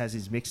Lucas has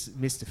his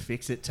Mr.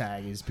 Fix-It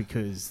tag is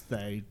because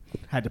they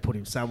had to put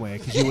him somewhere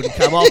because you wouldn't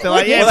come off. They're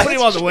like, yeah, put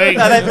him on the wing.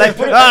 No, they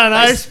put him, I don't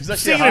know. He's actually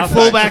Stick a him at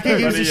fullback. Who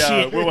halfback, gives a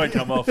but shit? We won't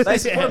come off. They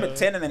put him at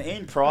 10, and then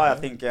Ian Pryor, I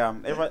think,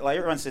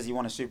 everyone says he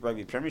won a Super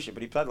Rugby Premiership,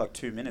 but he played like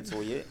 2 minutes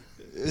all year.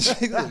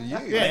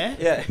 Yeah.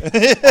 Yeah.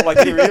 I'm like,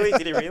 did he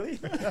really?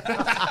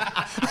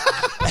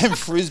 And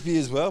Frisbee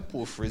as well.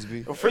 Poor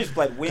Frisbee. Well, Frisbee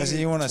played wing. Does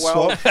he want to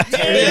 12, swap?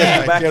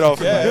 10, back. Get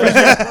off,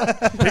 mate.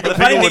 But the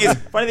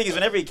funny thing is,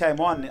 whenever he came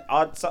on,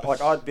 I'd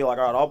be like,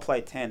 all right, I'll play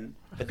 10.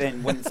 But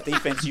then when it's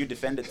defense, you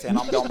defend at 10.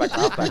 I'm going back to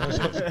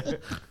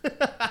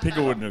halfback.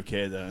 Pickle wouldn't have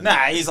cared, though.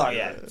 Nah, he's like,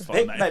 yeah. It's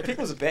fine, mate. No,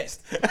 Pickle's the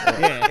best.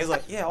 Yeah. He's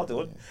like, yeah, I'll do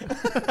it.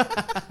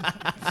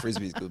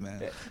 Frisbee's good,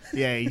 man.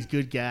 Yeah, he's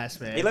good gas,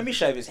 man. He let me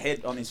shave his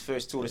head on his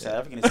first tour to South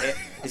Africa, and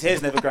his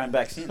hair's never grown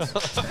back since.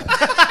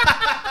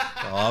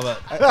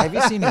 Have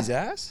you seen his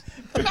ass?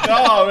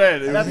 Oh,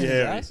 man. It was His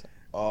hairy. ass?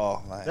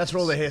 Oh, mate. That's where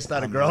all the hair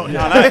started growing.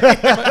 I know.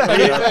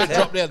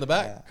 Drop down the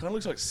back. Kind of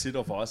looks like Sid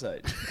off Ice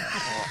Age.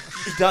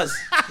 He does.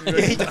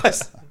 Yeah, he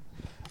does.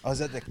 I was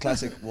at the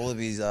Classic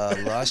Wallabies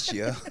last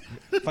year.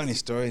 Funny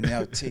story.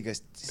 Now T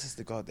goes, "This is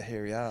the guy with the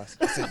hairy ass."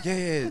 I said,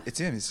 "Yeah, it's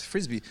him. It's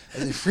Frisbee." I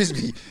said,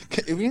 "Frisbee,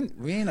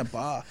 we're in a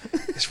bar.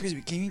 It's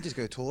Frisbee. Can you just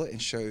go to the toilet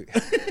and show?"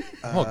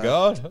 Oh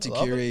God,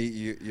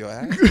 Digby your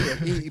ass.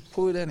 He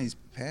pulled down his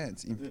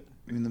pants.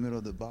 in the middle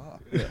of the bar.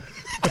 Yeah,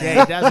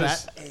 he does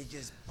that. He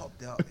just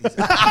popped out. It's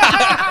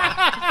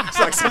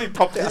like something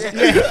popped out.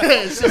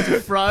 It's just a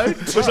throw.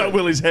 It was like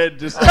Willie's head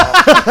just.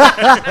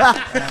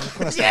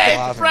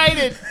 Yeah,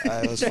 braided.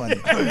 It was funny.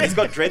 He's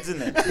got dreads in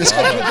there. That's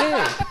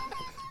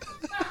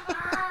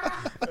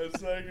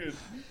so good.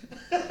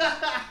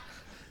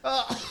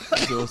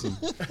 That's awesome.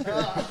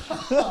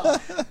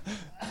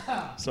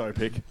 Sorry,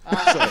 Pick.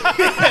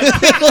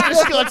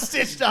 Just got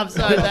stitched up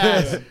so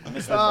bad.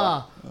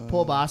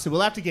 Poor bastard.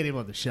 We'll have to get him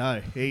on the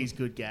show. He's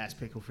good gas,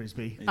 Pickle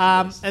Frisbee.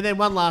 And then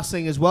one last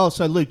thing as well.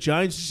 So Luke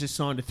Jones has just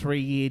signed a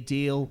 3-year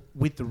deal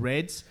with the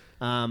Reds.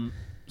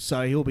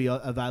 So he'll be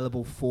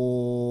available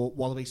for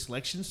Wallaby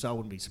selection. So I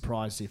wouldn't be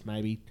surprised if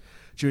maybe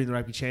during the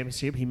Rugby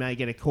Championship he may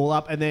get a call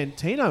up. And then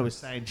Tino was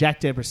saying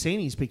Jack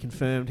Debrasini's been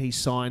confirmed he's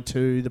signed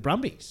to the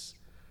Brumbies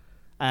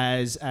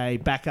as a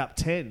backup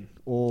 10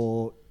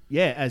 or,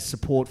 as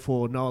support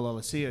for Noel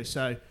Olesio.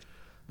 So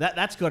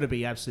that's got to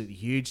be absolutely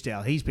huge,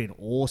 Dal. He's been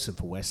awesome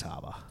for West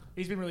Harbour.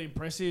 He's been really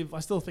impressive.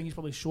 I still think he's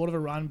probably short of a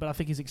run, but I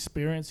think his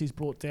experience he's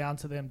brought down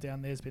to them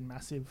down there has been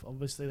massive.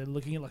 Obviously, they're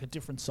looking at like a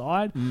different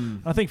side.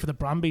 And I think for the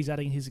Brumbies,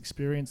 adding his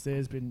experience there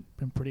has been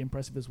pretty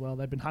impressive as well.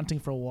 They've been hunting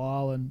for a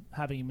while, and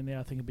having him in there,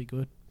 I think, would be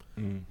good.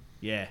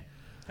 Yeah.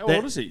 How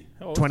old is he?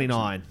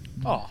 29.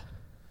 Oh,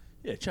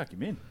 yeah, chuck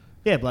him in.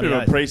 Yeah, bloody Bit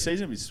of oath. a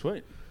pre-season, it'd be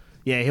sweet.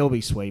 Yeah, he'll be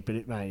sweet,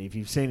 but mate, if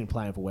you've seen him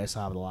playing for West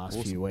Harbour the last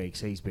few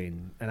weeks, he's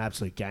been an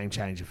absolute game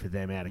changer for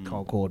them out of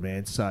Concord,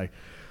 man. So,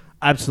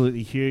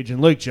 absolutely huge.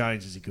 And Luke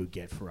Jones is a good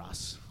get for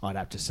us, I'd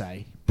have to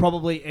say.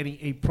 Probably, and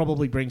he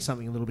probably brings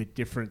something a little bit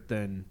different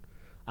than,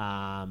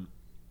 your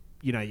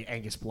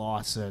Angus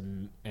Blythe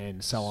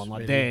and so on.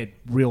 Like, they're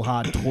real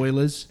hard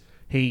toilers.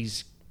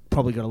 He's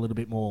probably got a little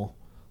bit more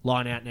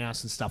line out now and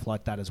stuff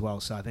like that as well.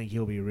 So, I think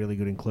he'll be a really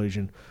good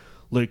inclusion,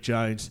 Luke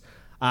Jones.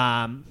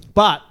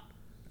 But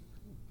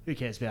who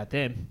cares about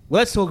them? Well,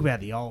 let's talk about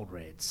the old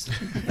Reds.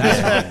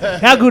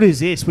 How good is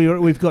this?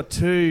 We've got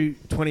two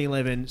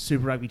 2011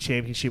 Super Rugby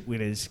Championship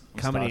winners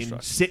coming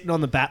in, sitting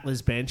on the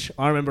battlers bench.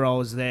 I remember I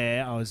was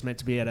there. I was meant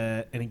to be at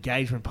an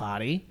engagement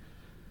party,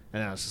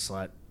 and I was just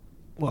like,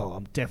 well,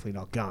 I'm definitely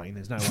not going.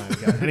 There's no way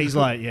I'm going. And he's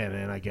like, yeah,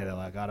 man, I get it.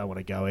 Like, I don't want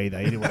to go either.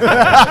 He didn't want to go.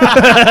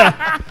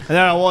 And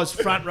then I was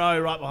front row,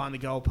 right behind the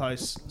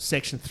goalpost,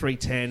 section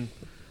 310.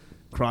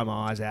 Cry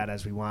my eyes out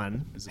as we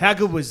won. How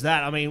good was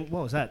that? I mean,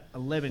 what was that?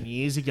 11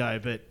 years ago.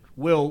 But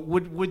Will,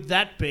 would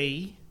that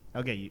be?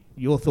 I'll get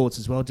your thoughts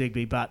as well,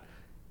 Digby. But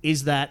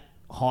is that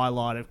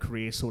highlight of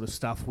career sort of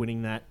stuff?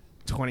 Winning that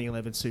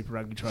 2011 Super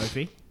Rugby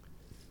trophy.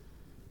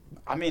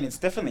 I mean, it's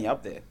definitely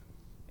up there.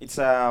 It's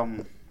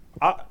my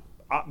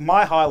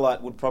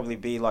highlight would probably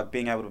be like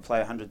being able to play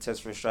 100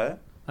 tests for Australia.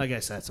 I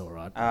guess that's all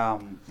right. No.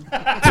 No,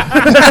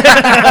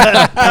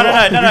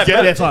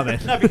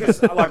 because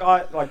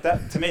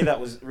that to me that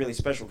was really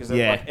special because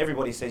like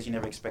everybody says you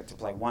never expect to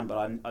play one,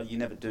 but you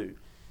never do.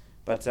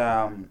 But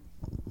I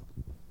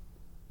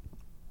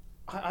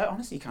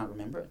honestly can't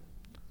remember it.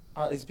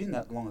 It's been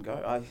that long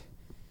ago.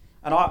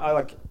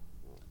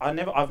 I've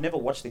never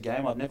watched the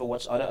game. I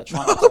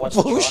try not to watch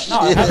the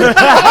try.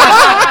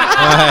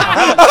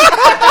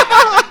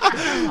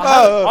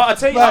 No, I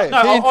tell you,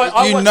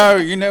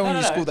 you know when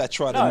you score that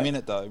try in a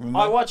minute though. Remember?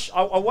 I watch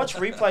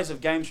replays of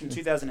games from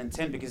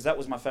 2010 because that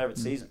was my favourite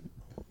season.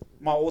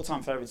 My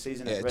all-time favourite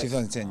season. Yeah,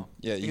 2010.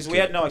 Yeah, because we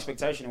had no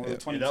expectation and we were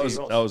 22 years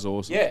old. That was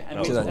awesome. Yeah,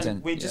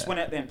 and we just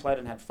went out there and played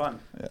and had fun.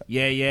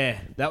 Yeah.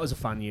 That was a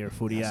fun year of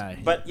footy,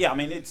 But yeah, I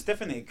mean, it's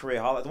definitely a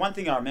career highlight. The one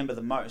thing I remember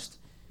the most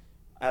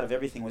out of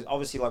everything was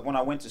obviously like when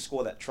I went to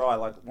score that try,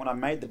 like when I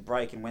made the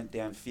break and went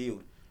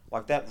downfield,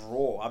 like that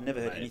roar. I've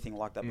never heard anything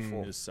like that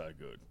before. It was so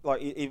good.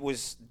 Like it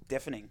was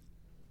deafening.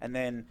 And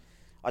then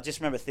I just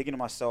remember thinking to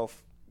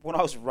myself, when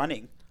I was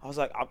running, I was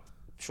like,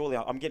 surely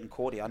I'm getting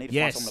caught here. I need to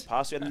find someone to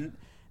pass to. And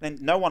then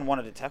no one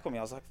wanted to tackle me.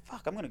 I was like,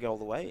 fuck, I'm going to go all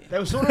the way. They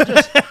were sort of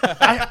just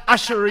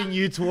ushering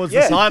you towards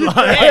the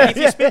sideline. If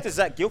you speak to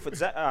Zach Guilford,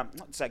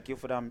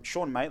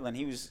 Sean Maitland,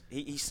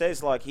 he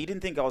says like he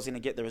didn't think I was going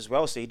to get there as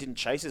well, so he didn't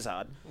chase as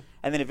hard.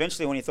 And then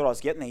eventually when he thought I was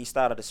getting there, he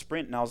started a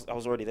sprint, and I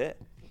was already there.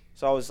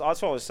 So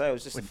that's what I was saying. It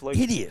was just a fluke.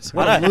 Idiot.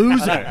 What a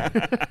loser.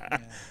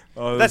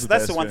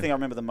 That's the one thing I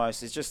remember the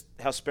most is just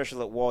how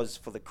special it was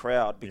for the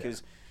crowd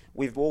because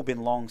we've all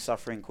been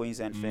long-suffering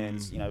Queensland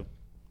fans,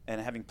 and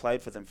having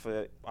played for them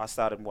I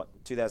started in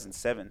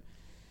 2007.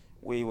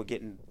 We were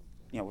getting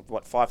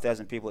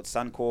 5,000 people at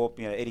Suncorp.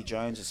 Eddie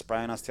Jones was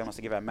spraying us, telling us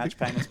to give our match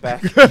payments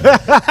back.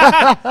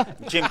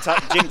 Jim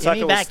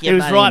Tucker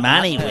was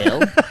money,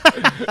 Will.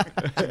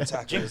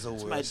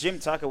 Jim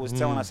Tucker was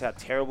telling us how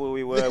terrible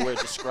we were. We're a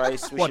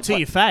disgrace. What, to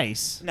your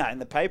face? No, in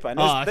the paper. And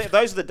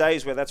those are the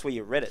days where that's where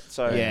you read it.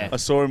 So I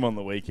saw him on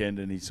the weekend,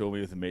 and he saw me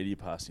with a media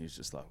pass, and he was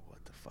just like,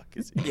 "What the fuck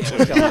is he?"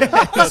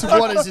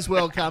 What has this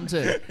world come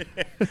to?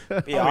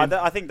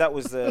 I think that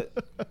was the.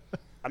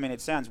 I mean,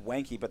 it sounds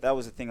wanky, but that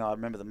was the thing I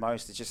remember the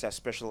most. It's just how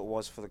special it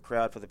was for the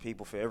crowd, for the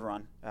people, for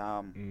everyone.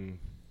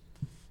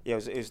 It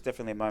was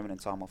definitely a moment in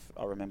time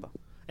I remember.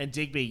 And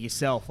Digby,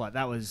 yourself, like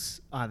that was,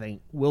 I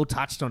think, Will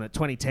touched on it.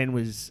 2010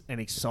 was an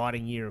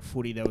exciting year of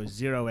footy. There was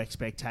zero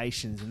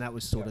expectations, and that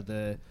was sort of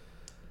the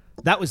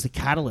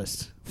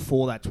catalyst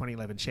for that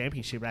 2011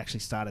 championship. It actually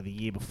started the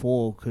year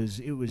before because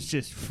it was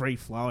just free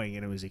flowing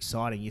and it was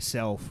exciting.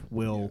 Yourself,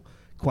 Will,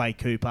 Quay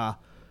Cooper,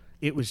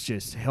 it was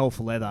just hell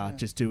for leather. Yeah.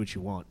 Just do what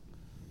you want.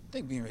 I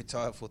think being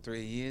retired for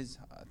 3 years,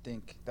 I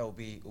think that will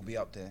be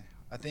up there.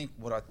 I think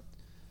what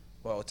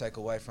I'll take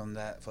away from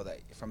that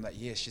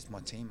year is just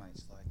my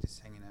teammates, like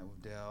just hanging out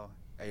with Dale,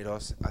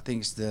 Ados. I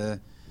think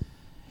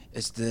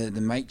it's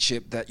the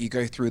mateship that you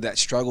go through, that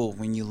struggle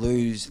when you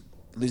lose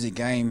a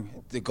game.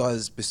 The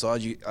guys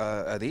beside you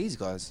are these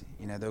guys.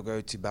 You know, they'll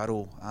go to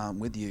battle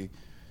with you.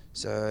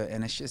 So,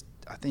 and it's just,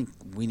 I think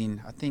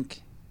winning. I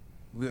think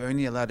we're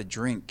only allowed to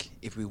drink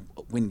if we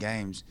win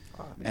games.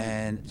 Oh,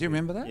 and do you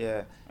remember that?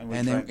 Yeah. And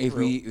then if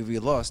we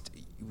lost,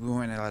 we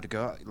weren't allowed to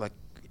go out. Like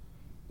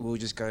we'll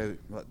just go.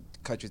 Like,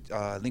 coach with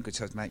link with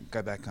us, mate.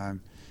 Go back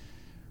home.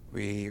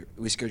 We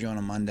schedule on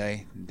a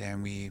Monday.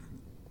 Then we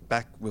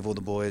back with all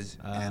the boys,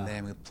 and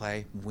then we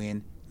play,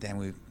 win. Then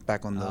we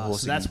back on the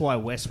horse. So that's why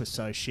West was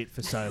so shit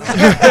for so long.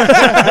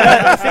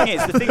 The thing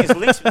is,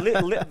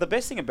 the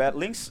best thing about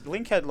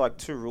Link had like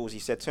 2 rules. He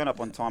said turn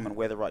up on time and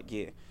wear the right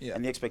gear. Yeah.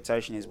 And the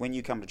expectation is when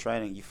you come to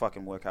training, you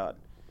fucking work hard.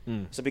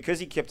 So because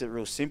he kept it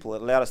real simple,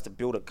 it allowed us to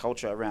build a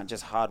culture around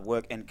just hard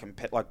work and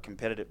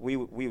competitive. We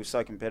were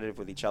so competitive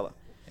with each other.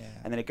 Yeah.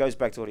 And then it goes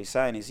back to what he's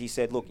saying is he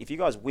said, look, if you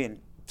guys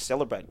win,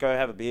 celebrate, go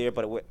have a beer,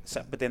 but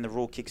then the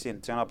rule kicks in,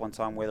 turn up on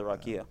time, wear the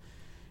right gear.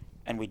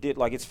 And we did.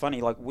 Like, it's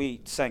funny, like,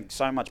 we sank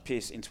so much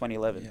piss in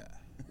 2011. Yeah.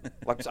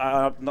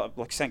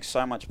 like, sank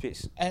so much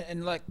piss.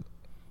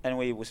 And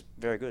we was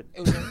very good.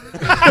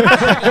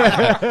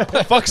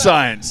 Fuck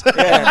science.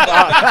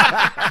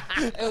 Yeah.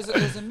 It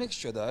was a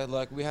mixture, though.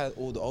 Like, we had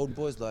all the old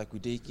boys, like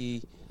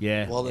Wadiki,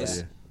 Wallace.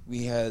 Yeah.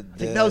 We had I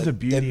think that was the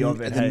beauty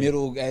of it. The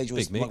middle age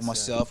was like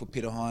myself with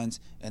Peter Hines,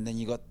 and then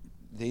you got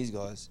these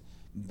guys.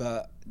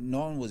 But no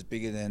one was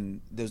bigger than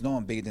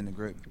the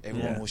group.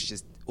 Everyone was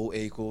just all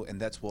equal,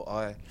 and that's what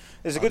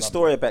There's a good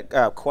story about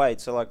Quaid.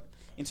 So like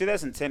in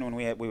 2010 when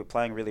we were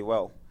playing really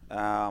well,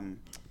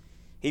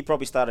 he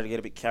probably started to get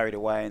a bit carried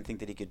away and think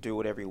that he could do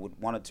whatever he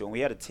wanted to. And we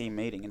had a team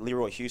meeting, and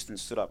Leroy Houston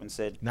stood up and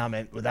said, "Nah,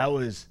 man, well, that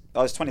was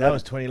 2011. That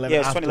was 2011. Yeah, it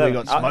was after 2011.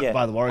 we got smoked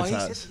by the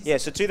Waratahs. Yeah,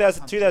 so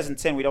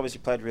 2010 we'd obviously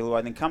played really well.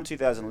 And then come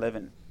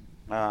 2011,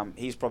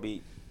 he's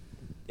probably,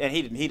 and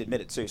he'd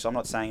admit it too. So I'm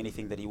not saying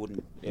anything that he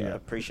wouldn't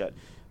appreciate,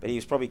 but he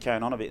was probably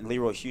carrying on a bit. And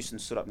Leroy Houston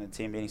stood up in the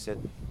team meeting and he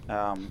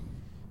said,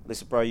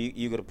 "Listen, bro,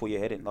 you got to pull your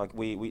head in. Like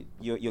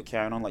you're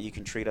carrying on. Like you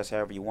can treat us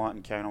however you want,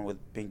 and carrying on with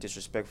being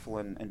disrespectful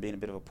and being a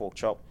bit of a pork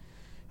chop."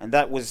 And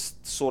that was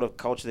sort of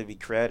culture that we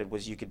created,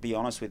 was you could be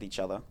honest with each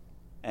other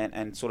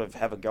and sort of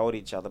have a go at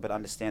each other, but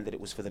understand that it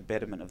was for the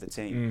betterment of the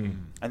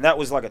team. And that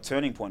was like a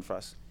turning point for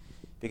us,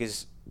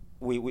 because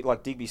we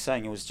like Digby's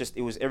saying,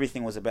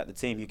 everything was about the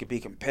team. You could be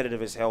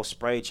competitive as hell,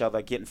 spray each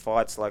other, get in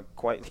fights. Like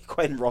Quaid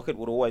and Rocket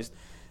would always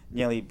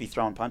nearly be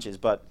throwing punches,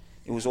 but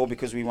it was all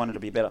because we wanted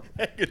to be better.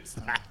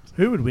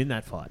 Who would win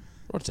that fight?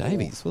 Rod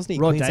Davies, wasn't he?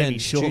 Rod Queensland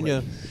Davies, surely.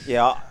 Junior.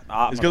 Yeah,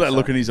 he's got that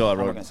look in his eye, I'm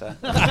not Rod. going to say.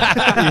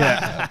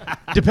 Yeah,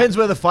 depends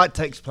where the fight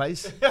takes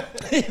place.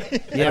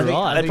 Yeah,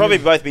 right. They'd probably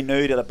both be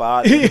nude at a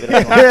bar. If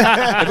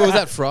it was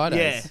at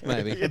Fridays,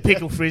 maybe. The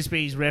Pickle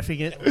Frisbee's reffing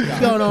it. What's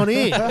going on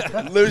here?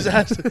 Loser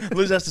has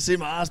to see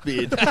my ass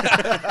beard.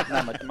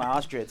 No, my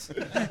arse dreads.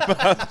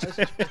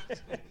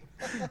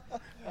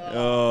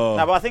 No,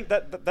 but I think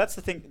that's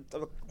the thing.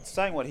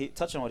 Touching on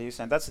what he was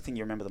saying, that's the thing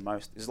you remember the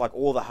most, is like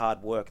all the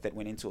hard work that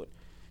went into it,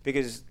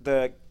 because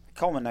the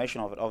culmination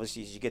of it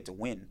obviously is you get to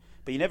win,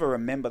 but you never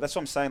remember. That's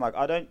what I'm saying. Like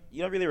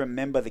you don't really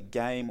remember the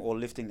game or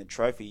lifting the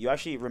trophy. You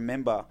actually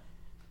remember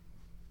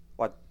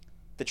like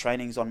the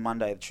trainings on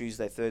Monday,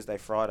 Tuesday, Thursday,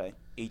 Friday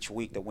each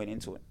week that went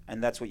into it,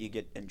 and that's what you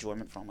get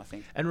enjoyment from, I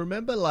think. And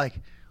remember, like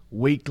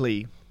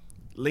weekly,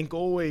 Link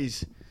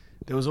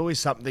there was always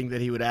something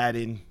that he would add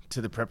in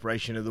to the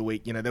preparation of the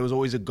week. You know, there was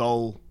always a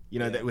goal,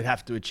 that we'd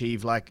have to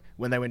achieve. Like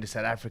when they went to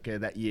South Africa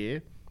that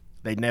year,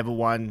 they'd never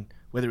won,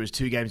 whether it was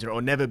 2 games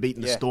or never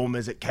beaten the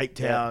Stormers at Cape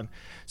Town. Yeah.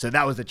 So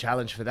that was the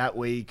challenge for that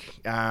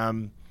week.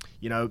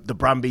 The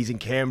Brumbies in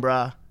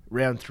Canberra,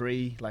 round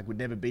 3, like we'd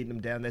never beaten them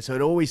down there. So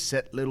it always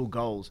set little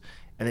goals,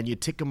 and then you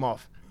tick them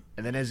off.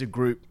 And then as a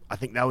group, I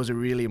think that was a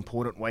really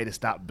important way to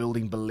start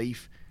building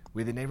belief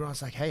within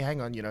everyone's like, hey,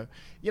 hang on,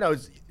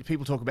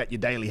 people talk about your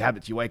daily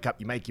habits. You wake up,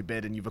 you make your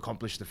bed, and you've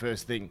accomplished the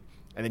first thing,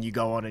 and then you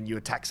go on and you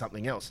attack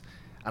something else.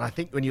 And I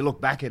think when you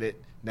look back at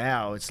it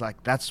now, it's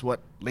like that's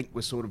what Link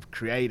was sort of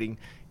creating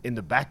in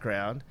the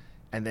background.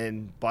 And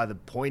then by the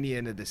pointy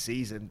end of the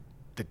season,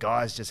 the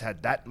guys just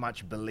had that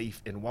much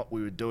belief in what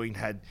we were doing,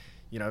 had,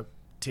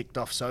 ticked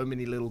off so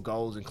many little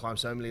goals and climbed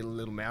so many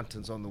little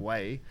mountains on the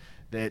way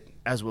that,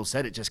 as Will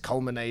said, it just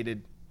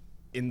culminated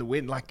in the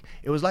win. Like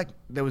it was like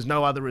there was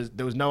no other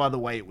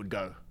way it would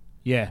go.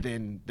 Yeah.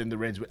 Than the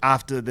Reds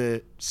after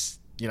the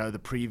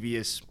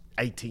previous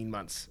 18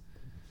 months.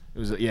 It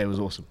was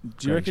awesome.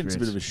 Do you reckon it's a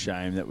bit of a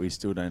shame that we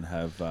still don't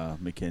have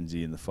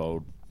Mackenzie in the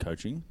fold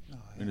coaching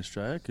in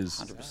Australia because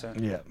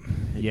 100%.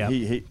 Yeah.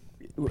 he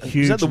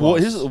Huge was at the loss.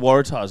 he was at the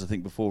Waratahs, I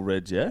think, before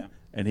Reds,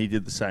 and he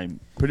did the same,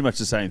 pretty much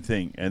the same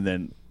thing, and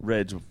then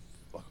Reds.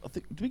 I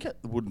think did we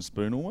get the wooden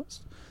spoon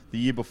almost the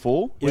year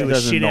before? We were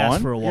shit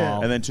house for a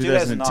while. and then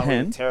 2009 we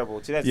 2010. were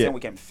terrible. 2010 we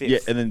came 5th. Yeah,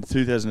 and then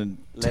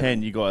 2010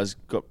 11. you guys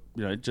got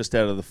just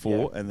out of the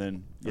 4, and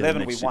then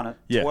 11 the we next won year.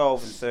 it. Yeah.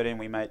 12 and 13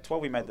 we made.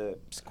 12 we made the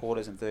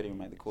quarters, and 13 we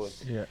made the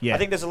quarters. Yeah. I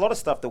think there's a lot of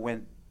stuff that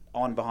went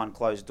on behind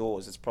closed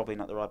doors. It's probably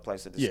not the right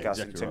place to discuss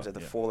in exactly terms right, of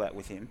the yeah. fallout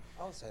with him.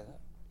 I'll say that.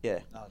 Yeah.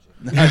 No,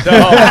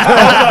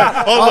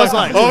 I was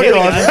like, oh, here we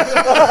God.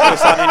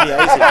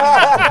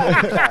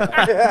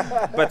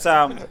 go. But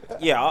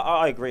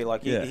I agree.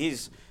 Like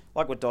he's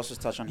like what Dos was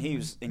touched on. He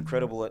was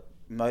incredible at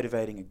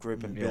motivating a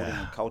group and building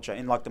a culture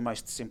in like the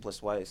most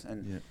simplest ways.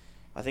 And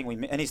I think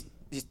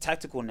his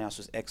tactical nous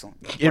was excellent.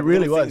 It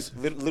really was.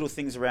 Little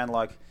things around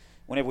like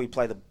whenever we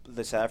play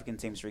the South African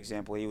teams, for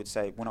example, he would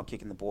say we're not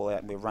kicking the ball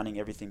out and we're running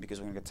everything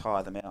because we're going to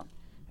tire them out.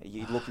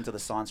 You look into the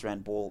science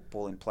around ball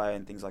in play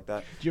and things like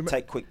that.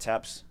 Take quick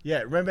taps.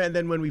 Yeah, remember, and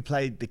then when we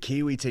played the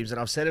Kiwi teams, and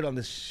I've said it on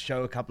this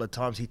show a couple of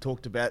times, he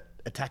talked about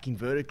attacking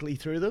vertically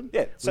through them.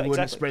 Yeah, we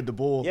wouldn't spread the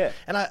ball. Yeah.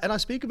 And I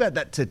speak about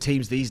that to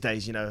teams these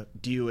days. You know,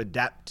 do you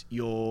adapt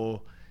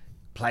your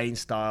playing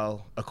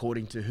style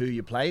according to who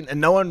you're playing?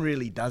 And no one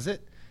really does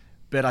it.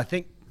 But I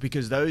think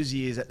because those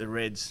years at the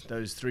Reds,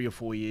 those 3 or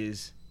 4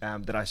 years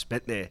that I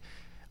spent there,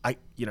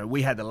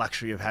 we had the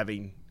luxury of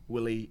having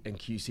Willie and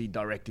QC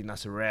directing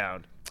us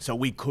around, so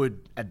we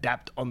could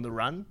adapt on the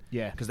run.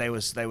 Yeah, because they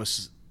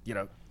was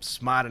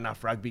smart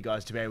enough rugby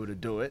guys to be able to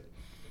do it.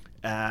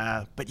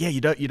 But yeah, you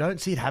don't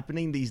see it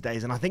happening these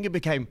days, and I think it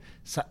became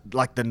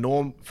like the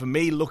norm for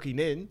me looking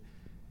in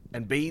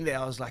and being there.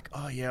 I was like,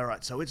 oh yeah, all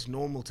right. So it's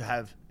normal to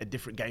have a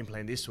different game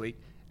plan this week,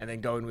 and then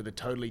go in with a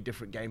totally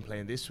different game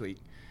plan this week.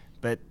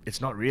 But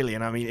it's not really,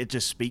 and I mean, it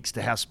just speaks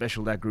to how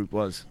special that group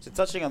was. So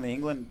touching on the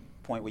England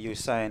point where you were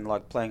saying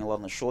like playing a lot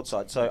on the short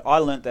side. So I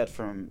learnt that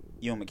from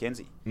Ioane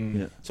McKenzie.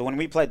 Yeah. So when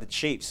we played the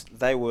Chiefs,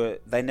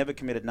 they never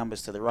committed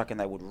numbers to the ruck and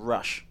they would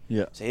rush.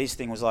 Yeah. So his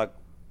thing was like,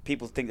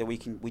 people think that we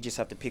just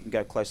have to pick and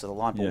go close to the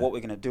line, but Yeah. what we're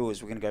going to do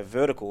is we're going to go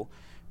vertical,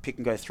 pick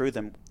and go through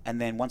them,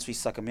 and then once we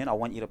suck them in, I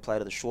want you to play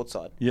to the short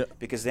side. Yeah.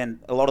 Because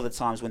then a lot of the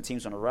times when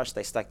teams want to rush,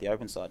 they stack the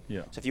open side.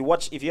 Yeah. So if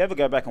you ever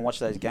go back and watch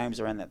those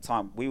games around that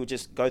time, we would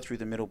just go through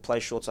the middle,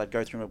 play short side,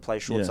 go through middle, play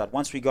short side.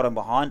 Once we got them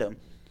behind them,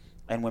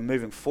 and we're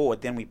moving forward,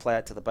 then we play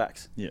out to the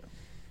backs. Yeah.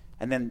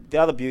 And then the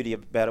other beauty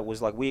about it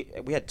was like we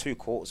had 2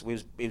 calls.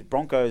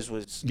 Broncos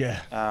was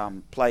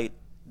play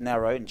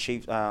narrow, and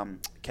Chiefs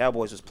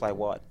Cowboys was play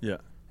wide. Yeah.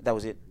 That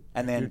was it.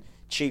 And then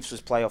Chiefs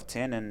was play off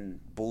 10, and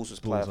Bulls was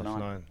play Bulls off off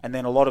 9. 9. And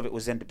then a lot of it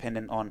was then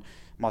dependent on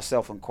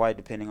myself and Quade,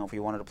 depending on if we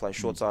wanted to play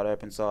short side,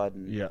 open side.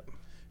 And Yeah.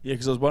 Yeah,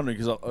 because I was wondering,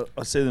 because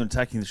I see them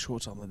attacking the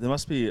short side. I'm like, there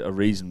must be a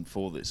reason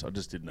for this. I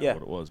just didn't know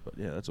what it was. But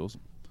yeah, that's awesome.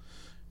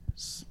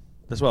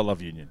 That's why I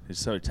love Union. It's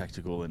so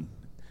tactical, and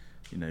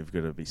you've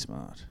got to be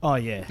smart. Oh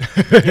yeah.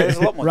 there's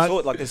a lot more to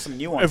it. Like there's some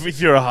nuance.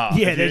 If you're a half,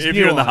 Yeah, if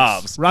you're in the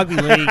halves. Rugby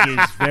league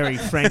is very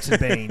Franks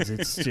and beans.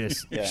 It's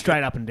just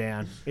straight up and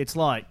down. It's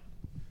like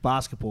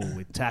basketball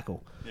with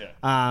tackle.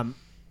 Yeah.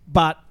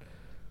 But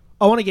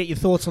I want to get your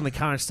thoughts on the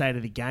current state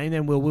of the game.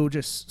 And we were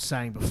just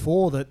saying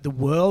before that the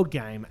world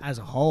game as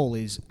a whole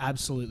is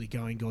absolutely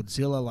going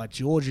Godzilla. Like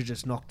Georgia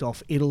just knocked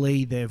off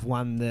Italy. They've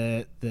won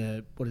the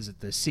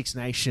Six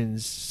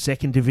Nations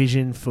second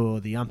division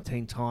for the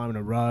umpteenth time in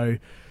a row.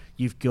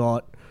 You've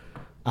got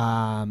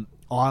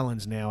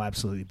Ireland's now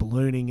absolutely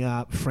ballooning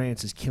up.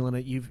 France is killing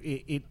it.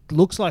 It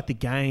looks like the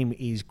game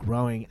is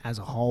growing as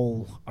a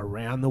whole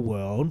around the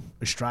world.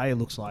 Australia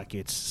looks like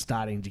it's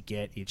starting to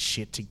get its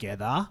shit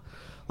together.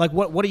 Like,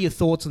 what are your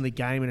thoughts on the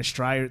game in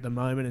Australia at the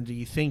moment, and do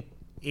you think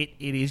it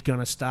is going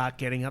to start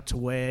getting up to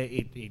where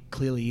it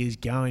clearly is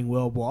going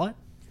worldwide?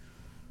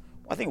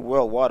 I think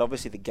worldwide,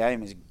 obviously, the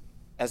game is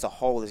as a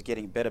whole is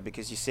getting better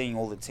because you're seeing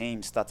all the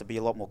teams start to be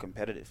a lot more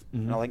competitive.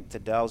 Mm-hmm. And I think to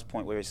Dale's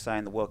point where he's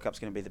saying the World Cup's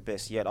going to be the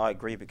best yet, I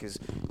agree because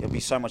it'll be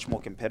so much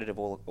more competitive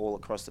all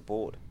across the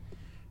board.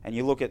 And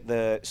you look at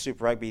the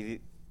Super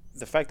Rugby,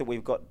 the fact that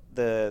we've got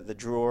the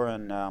draw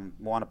and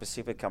Moana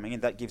Pacific coming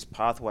in, that gives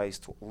pathways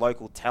to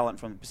local talent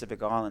from the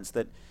Pacific Islands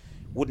that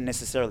wouldn't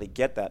necessarily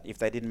get that if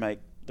they didn't make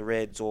the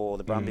Reds or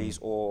the Brumbies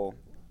or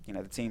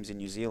the teams in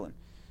New Zealand.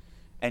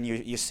 And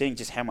you're seeing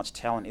just how much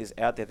talent is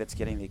out there that's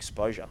getting the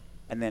exposure.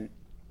 And then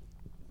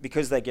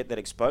because they get that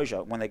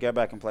exposure, when they go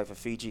back and play for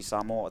Fiji,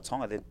 Samoa, or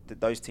Tonga,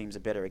 those teams are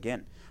better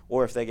again.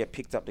 Or if they get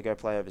picked up to go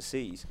play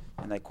overseas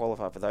and they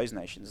qualify for those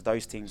nations,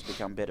 those teams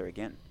become better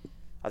again.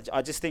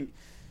 I just think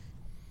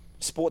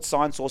sports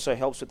science also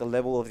helps with the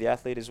level of the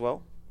athlete as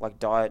well, like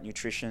diet,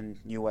 nutrition,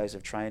 new ways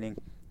of training.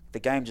 The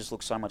game just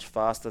looks so much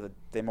faster.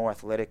 They're more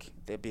athletic,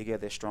 they're bigger,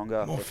 they're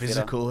stronger. More they're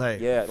physical, fitter.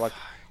 hey? Yeah, like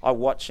I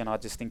watch and I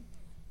just think,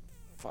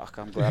 fuck,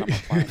 I'm glad I'm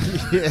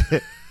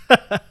not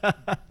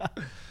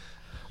playing.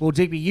 Well,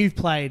 Digby, you've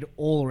played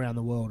all around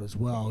the world as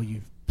well.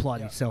 You've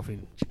applied yourself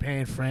in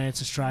Japan,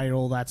 France, Australia,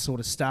 all that sort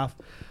of stuff.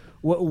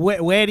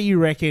 Where do you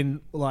reckon,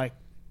 or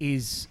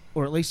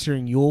at least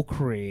during your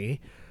career,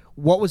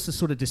 what was the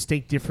sort of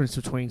distinct difference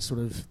between sort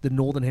of the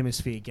Northern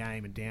Hemisphere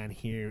game and down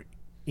here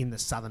in the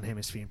Southern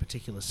Hemisphere, in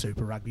particular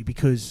Super Rugby?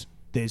 Because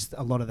there's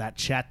a lot of that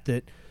chat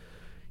that,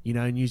 you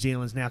know, New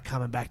Zealand's now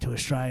coming back to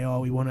Australia. Oh,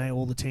 we want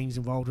all the teams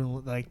involved.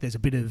 And like, there's a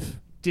bit of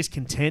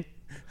discontent,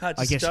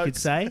 I guess you could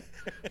say,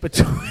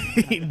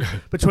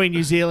 between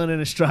New Zealand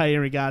and Australia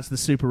in regards to the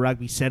Super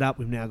Rugby setup.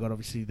 We've now got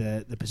obviously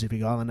the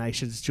Pacific Island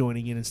nations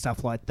joining in and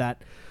stuff like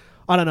that.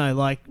 I don't know,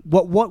 like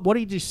what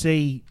did you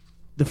see?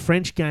 The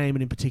French game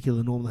and in particular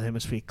the Northern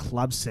Hemisphere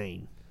club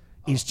scene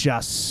is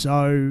just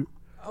so.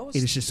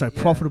 It is just so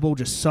profitable,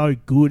 just so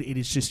good. It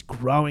is just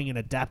growing and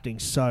adapting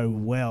so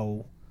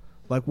well.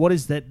 Like, what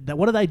is that?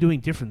 What are they doing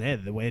different there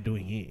that we're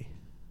doing here?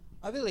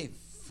 I believe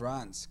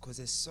France, because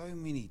there's so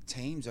many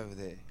teams over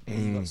there,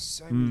 and you've got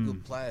so many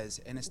good players,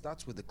 and it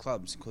starts with the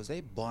clubs, because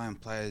they're buying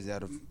players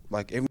out of,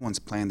 like, everyone's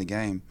playing the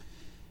game,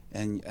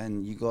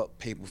 and you got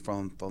people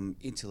from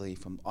Italy,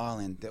 from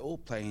Ireland, they're all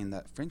playing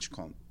that French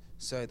comp,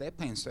 so they're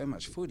playing so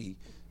much footy.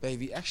 But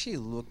if you actually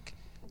look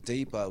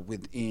deeper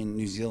within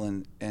New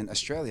Zealand and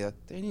Australia,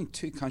 they're only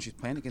two countries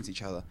playing against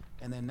each other,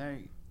 and they know,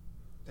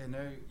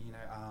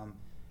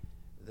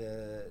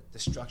 the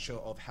structure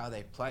of how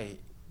they play.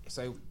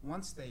 So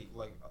once they,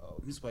 like,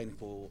 I'm just waiting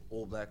for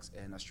All Blacks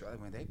and Australia,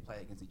 when they play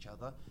against each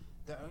other,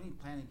 they're only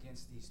playing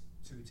against these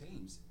two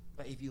teams.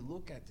 But if you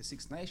look at the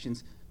Six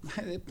Nations,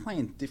 they're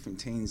playing different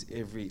teams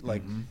every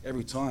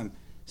time.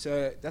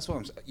 So that's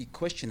why you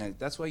question it.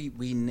 That's why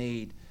we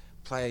need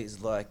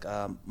players like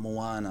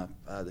Moana,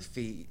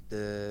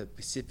 the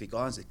Pacific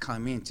Islands that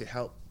come in to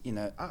help,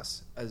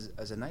 us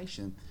as a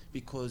nation,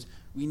 because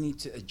we need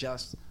to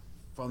adjust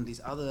from these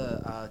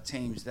other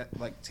teams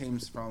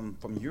teams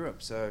from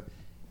Europe. So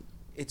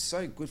it's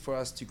so good for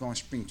us to go on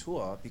spring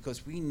tour,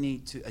 because we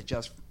need to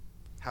adjust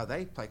how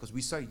they play, because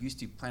we're so used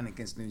to playing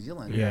against New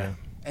Zealand. Yeah.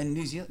 And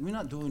New Zealand, we're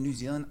not doing New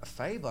Zealand a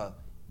favour.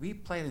 We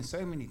played them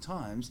so many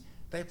times.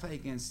 They play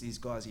against these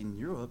guys in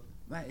Europe.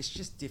 Man, it's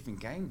just different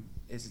game.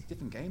 It's a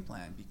different game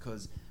plan,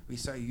 because we're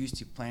so used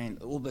to playing.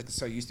 All Blacks are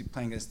so used to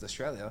playing against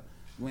Australia.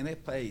 When they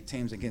play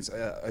teams against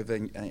over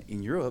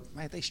in Europe,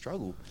 mate, they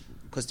struggle,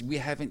 because we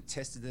haven't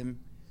tested them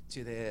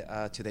to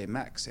their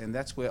max, and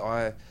that's where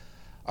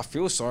I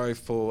feel sorry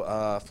for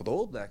the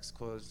All Blacks,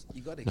 because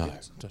you got to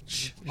get.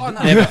 Oh no!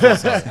 I'm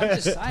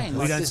just saying.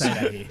 We don't say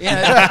that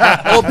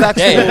here. All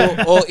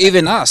Blacks or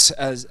even us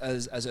as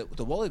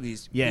the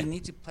Wallabies. Yeah. We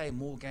need to play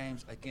more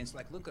games against.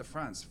 Like, look at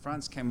France.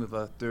 France came with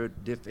a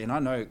third diff, and I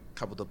know a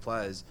couple of the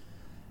players,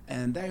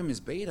 and they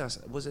almost beat us.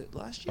 Was it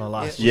last year? Oh,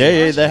 last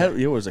year. Yeah, they had.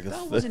 It was like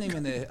That wasn't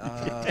even their.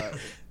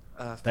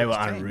 They were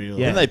first team. unreal.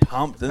 Then they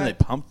pumped.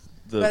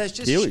 The But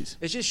Kiwis.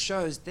 it just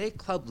shows their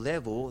club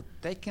level,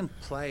 they can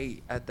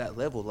play at that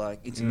level, like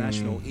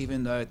international,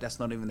 even though that's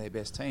not even their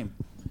best team.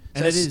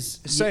 And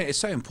So it's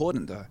so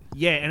important, though.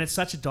 Yeah, and it's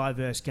such a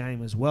diverse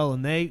game as well.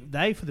 And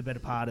they for the better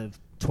part of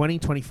 20,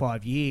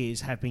 25 years,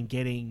 have been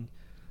getting,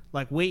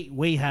 like,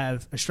 we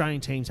have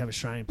Australian teams have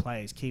Australian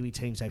players, Kiwi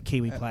teams have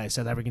Kiwi players,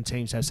 South African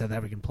teams have South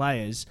African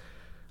players.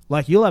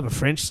 Like, you'll have a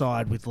French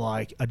side with,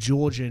 like, a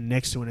Georgian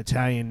next to an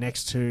Italian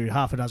next to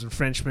half a dozen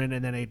Frenchmen,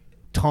 and then a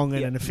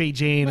Tongan and a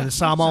Fijian and a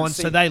Samoan,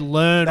 so they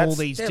learn all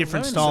these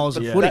different styles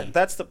of footy.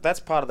 That's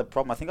part of the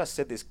problem. I think I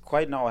said this,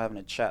 Quade and I were having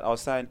a chat. I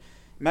was saying,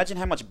 imagine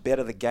how much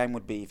better the game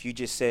would be if you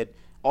just said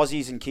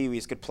Aussies and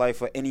Kiwis could play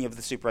for any of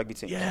the Super Rugby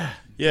teams. Yeah,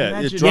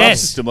 a draft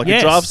system, a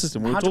draft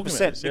system. We were 100%, talking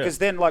about this, because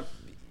then, like,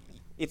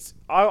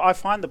 I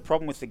find the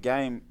problem with the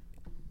game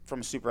from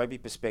a Super Rugby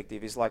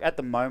perspective is, like, at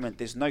the moment,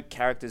 there's no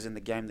characters in the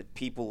game that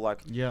people, like,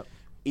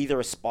 either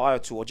aspire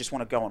to or just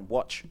want to go and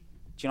watch. Do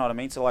you know what I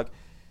mean? So, like,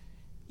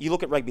 you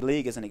look at rugby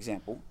league as an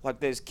example. Like,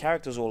 there's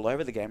characters all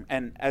over the game,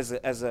 and as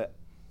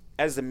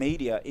the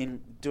media in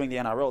doing the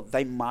NRL,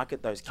 they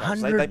market those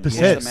characters. They push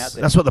them out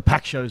there. That's what the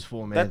pack show's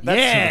for, man. That's what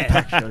the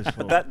pack show's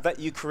for. That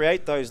you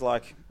create those,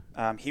 like,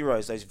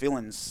 heroes, those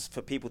villains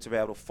for people to be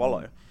able to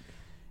follow.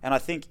 And I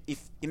think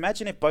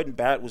imagine if Beauden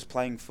Barrett was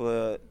playing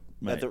for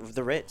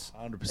the Reds.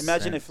 100%.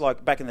 Imagine if,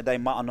 like, back in the day,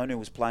 Ma'anonu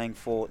was playing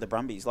for the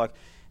Brumbies. Like,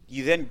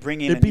 you then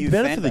bring in It'd a be new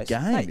better fan for the base.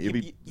 game.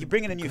 Mate, you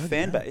bring in a new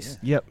fan base.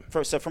 Yep.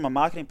 So from a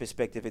marketing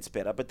perspective, it's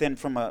better. But then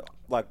from a,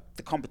 like,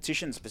 the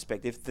competition's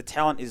perspective, the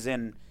talent is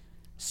then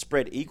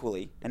spread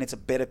equally, and it's a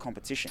better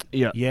competition.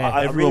 Yeah.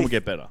 Everyone will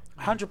get better.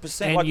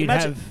 100%.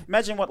 Like,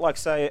 imagine what, like,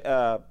 say,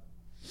 Noah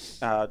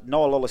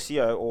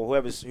Lolosio or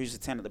who's the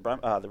 10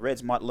 at the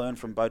Reds might learn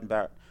from Beauden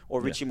Barrett,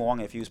 or Richie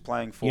Mo'unga if he was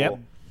playing for,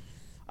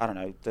 I don't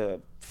know,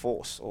 the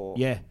Force or but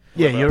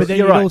you're then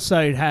you'd right.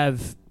 also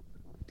have,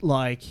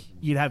 like,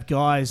 you'd have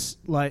guys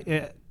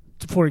like,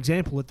 for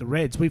example, at the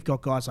Reds, we've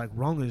got guys like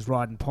Rongas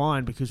riding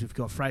Pine because we've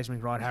got Fraser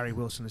McWright, Harry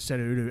Wilson, and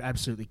Seta Udu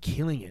absolutely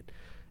killing it,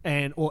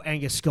 or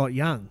Angus Scott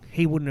Young.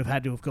 He wouldn't have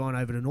had to have gone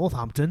over to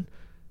Northampton.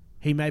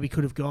 He maybe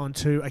could have gone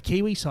to a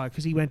Kiwi side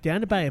because he went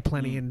down to Bay of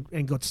Plenty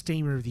and got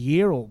Steamer of the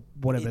Year or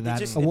whatever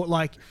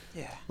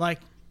like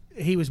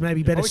he was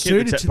maybe better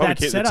suited to that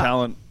the setup.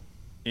 talent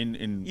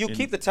You'll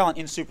keep the talent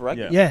in Super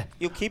Rugby. Yeah.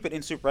 You'll keep it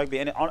in Super Rugby,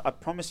 and I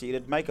promise you,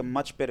 it'd make a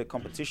much better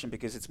competition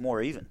because it's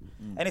more even.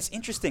 And it's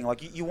interesting.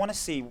 Like you want to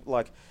see,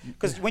 like,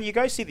 because when you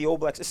go see the All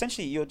Blacks,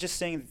 essentially you're just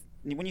seeing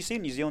when you see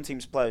New Zealand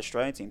teams play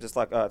Australian teams, it's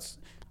like it's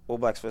All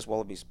Blacks versus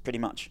Wallabies, pretty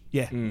much.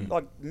 Yeah.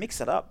 Like mix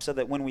it up so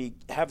that when we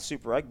have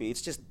Super Rugby,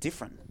 it's just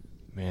different.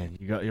 Man,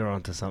 you're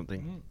onto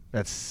something.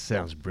 That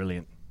sounds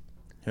brilliant.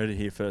 Heard it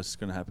here first. It's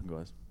going to happen,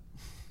 guys.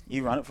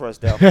 You run it for us,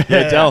 Dal.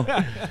 Yeah, Dal.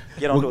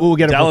 Get on We'll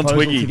get a Dal and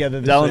proposal Twiggy. together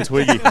this Dal and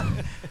week. Twiggy.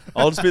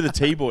 I'll just be the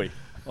tea boy.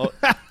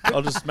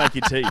 I'll just make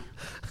you tea.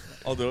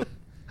 I'll do it.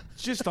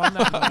 Just on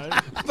that note,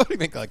 I thought he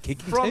meant like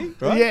kicking tea,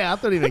 right? Yeah, I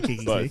thought he meant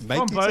kicking Both. teeth. Make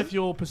from tea both tea?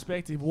 your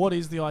perspective, what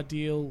is the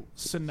ideal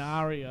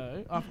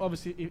scenario?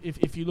 Obviously,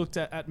 if you looked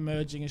at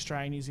merging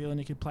Australia and New Zealand,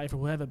 you could play for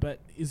whoever, but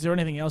is there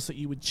anything else that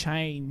you would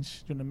change?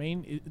 Do you know what I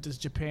mean? Does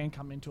Japan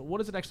come into it? What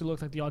does it actually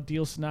look like, the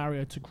ideal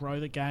scenario to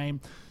grow the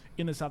game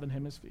in the Southern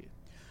Hemisphere?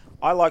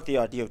 I like the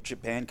idea of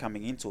Japan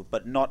coming into it,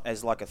 but not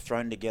as like a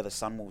thrown together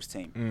Sunwolves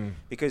team,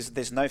 because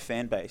there's no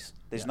fan base,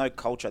 there's no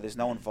culture, there's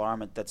no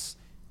environment that's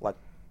like,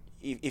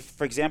 if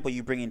for example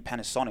you bring in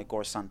Panasonic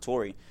or a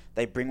Suntory,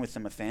 they bring with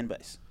them a fan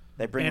base.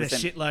 They bring And a with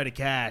them shitload of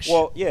cash.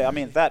 Well, yeah, I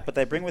mean that, but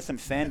they bring with them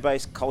fan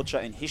base, culture,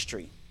 and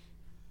history.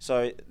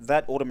 So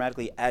that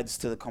automatically adds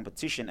to the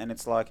competition, and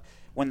it's like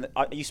when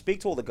you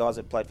speak to all the guys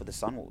that played for the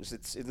Sunwolves,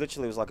 it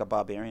literally was like a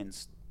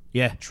barbarians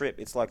trip.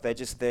 It's like they're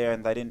just there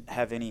and they didn't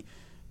have any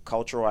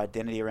cultural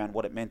identity around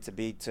what it meant to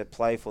be to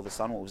play for the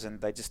Sunwolves,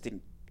 and they just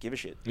didn't give a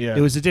shit. Yeah.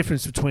 There was a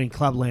difference between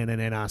clubland and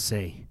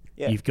NRC.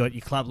 Yeah. You've got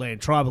your clubland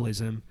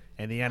tribalism,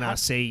 and the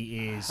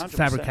NRC is 100%.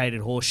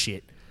 fabricated horse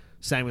shit.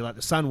 Same with like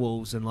the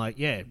Sunwolves and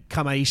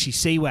Kamaishi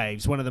Sea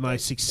Waves, one of the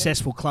most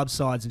successful club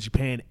sides in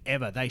Japan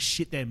ever. They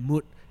shit their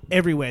mutt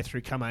everywhere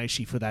through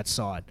Kamaishi for that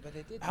side. But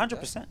they did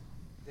 100%.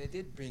 They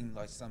did bring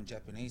like some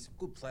Japanese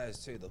good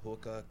players too, the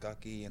hooker,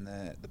 Gaki, and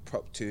the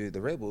prop to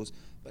the Rebels,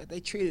 but they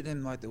treated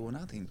them like they were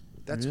nothing.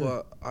 That's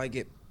why I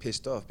get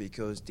pissed off,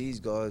 because these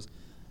guys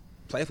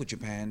play for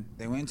Japan,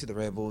 they went to the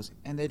Rebels,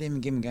 and they didn't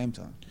even give them game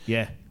time.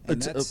 Yeah.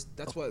 And that's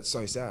why it's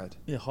so sad.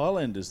 Yeah,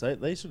 Highlanders,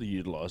 they sort of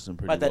utilised them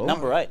pretty Like that well.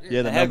 number 8.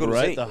 Yeah, the How good number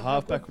was 8, he? the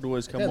halfback would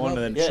always come Yeah, on, and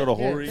then yeah, shot a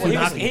yeah. Hori.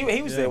 Well,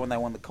 he was there when they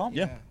won the comp.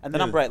 Yeah. And the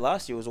number 8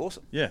 last year was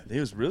awesome. Yeah, he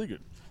was really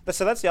good.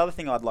 So that's the other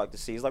thing I'd like to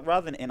see is like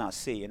rather than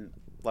NRC and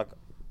like,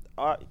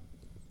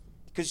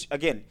 because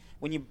again,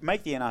 when you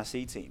make the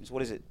NRC teams,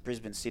 what is it,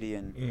 Brisbane City,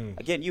 and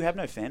again, you have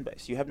no fan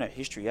base, you have no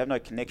history, you have no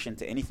connection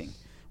to anything.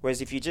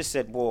 Whereas if you just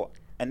said, well,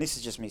 and this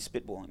is just me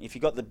spitballing, if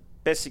you got the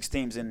best 6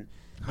 teams in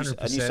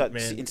 100%,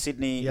 man. in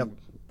Sydney,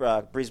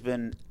 Yep.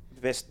 Brisbane,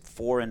 best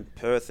 4 in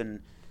Perth,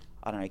 and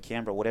I don't know,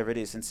 Canberra, whatever it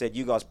is, and said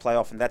you guys play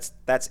off, and that's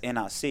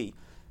NRC.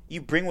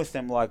 You bring with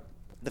them like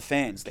the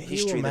fans, the Can you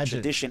history, the imagine,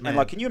 tradition, man? and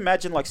like, can you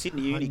imagine like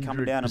Sydney Uni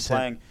coming down and 100%.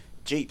 playing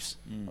Jeeps?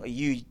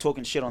 You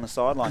talking shit on the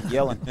sideline,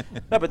 yelling.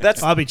 No, but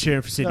that's I'll be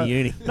cheering for Sydney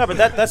Uni. no, but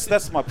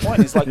that's my point.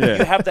 It's like Yeah.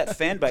 you have that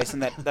fan base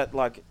and that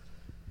like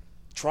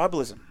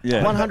tribalism.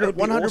 Yeah.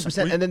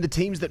 100%. And then the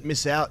teams that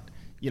miss out,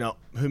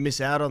 who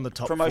miss out on the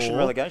top Promotion, 4,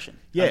 relegation.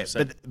 Yeah,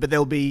 100%. but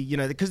there'll be,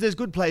 because there's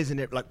good players in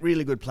it, like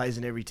really good players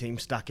in every team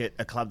stuck at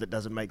a club that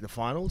doesn't make the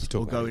finals or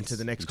about go East. into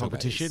the next You talk about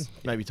competition. East.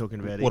 Maybe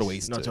talking about What do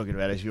East. East Not do? talking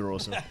about East, you're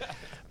awesome.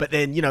 But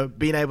then,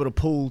 being able to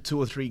pull 2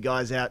 or 3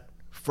 guys out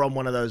from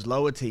one of those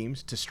lower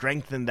teams to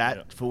strengthen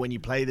that for when you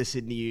play the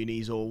Sydney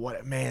Unis or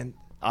what, man,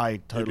 I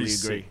totally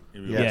It'd be agree. sick.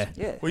 It'd be Yeah. awesome.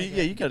 Yeah. Well,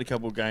 you got a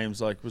couple of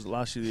games, like, was it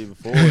last year, the year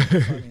before?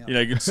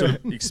 You could sort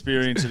of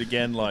experience it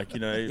again, like,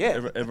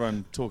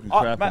 everyone talking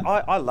crap. Mate, and-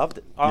 I loved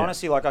it. I Yeah.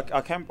 honestly, like,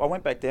 I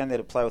went back down there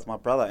to play with my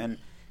brother, and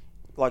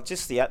like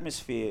just the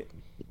atmosphere.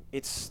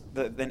 It's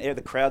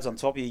the crowd's on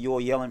top of you.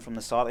 You're yelling from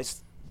the side.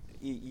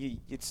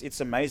 It's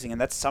amazing,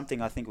 and that's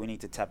something I think we need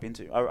to tap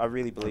into. I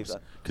really believe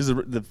that. Because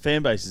the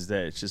fan base is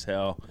there. It's just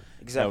how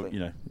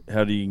Exactly.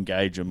 how do you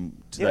engage them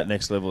to that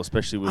next level,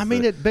 especially with. I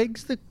mean, it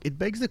begs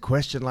the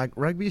question. Like,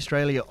 Rugby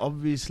Australia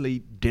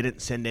obviously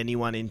didn't send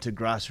anyone into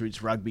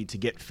grassroots rugby to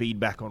get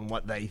feedback on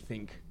what they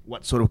think,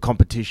 what sort of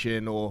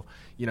competition, or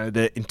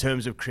in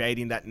terms of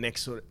creating that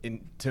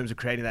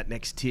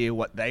next tier,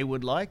 what they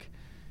would like.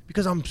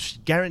 Because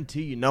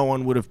guarantee you, no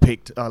one would have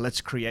picked.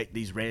 Let's create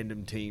these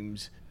random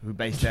teams who are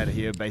based out of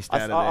here, based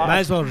out of there. May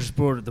as well just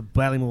brought the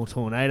Ballymore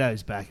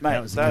Tornadoes back. Mate,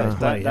 That was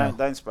bloody hell.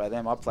 don't spray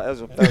them. I play.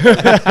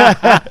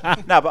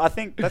 No, but I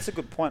think that's a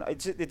good point.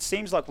 It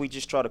seems like we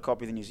just try to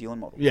copy the New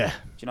Zealand model. Yeah. Do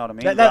you know what I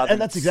mean?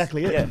 And that's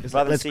exactly it. Yeah, It's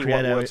rather than let's see create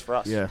what our- works for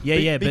us. Yeah.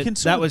 Yeah, But you but can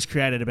sort that of- was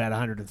created about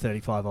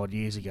 135 odd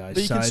years ago.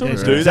 But you so can sort of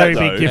there's do a that, very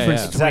though. big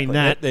difference Yeah, between exactly.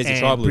 that There's a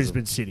and tribalism.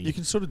 Brisbane City. You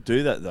can sort of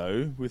do that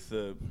though with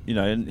the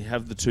and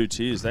have the 2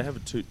 tiers. They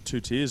have two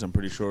tiers, I'm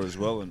pretty sure, as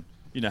well, and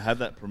have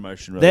that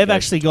promotion. They've relegation.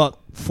 actually got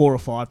 4 or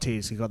 5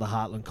 tiers. They've got the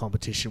Heartland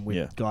competition with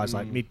Yeah. guys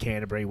like Mid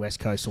Canterbury, West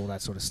Coast, all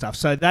that sort of stuff.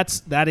 So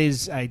that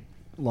is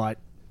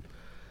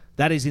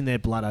in their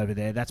blood over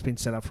there. That's been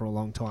set up for a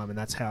long time, and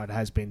that's how it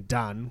has been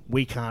done.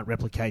 We can't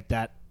replicate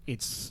that.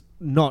 It's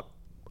not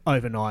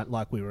overnight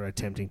like we were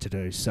attempting to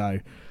do. So,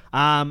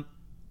 all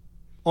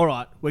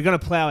right, we're going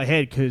to plough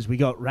ahead because we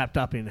got wrapped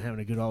up in having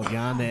a good old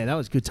yarn there. That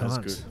was good That's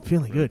times. good.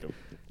 Feeling Very good.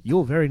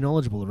 You're very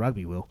knowledgeable of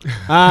rugby, Will.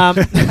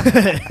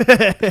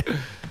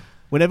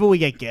 Whenever we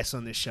get guests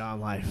on this show, I'm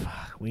like,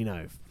 fuck, we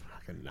know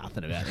fucking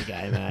nothing about the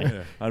game, eh?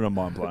 Yeah, I don't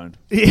mind blown.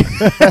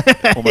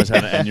 Almost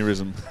had an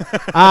aneurysm.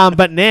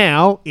 But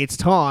now it's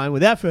time,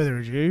 without further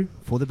ado,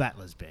 for the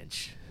Battlers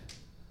Bench.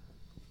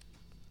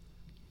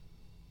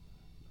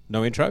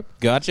 No intro.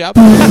 Gotcha.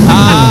 We were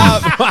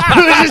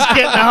just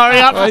getting to hurry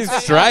up.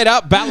 Straight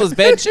up, Battlers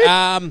Bench.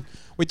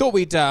 We thought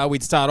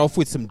we'd start off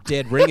with some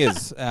dead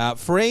ringers.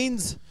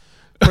 Freens,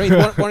 why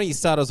don't you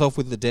start us off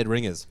with the dead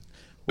ringers?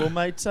 Well,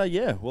 mate,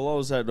 yeah. Well, I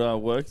was at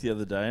work the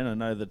other day, and I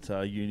know that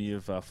Uni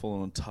have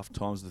fallen on tough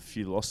times with a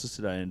few losses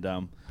today, and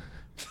I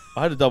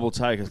had a double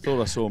take. I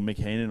thought I saw Mick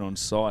Heenan on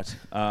site.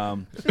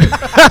 Who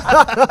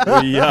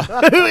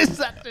is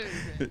that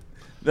dude?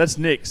 That's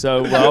Nick.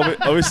 So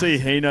obviously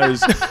he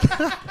knows.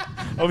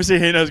 Obviously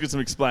he knows got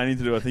some explaining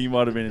to do. I think he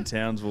might have been in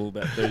Townsville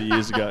about 30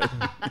 years ago.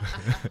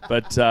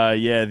 But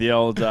yeah, the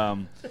old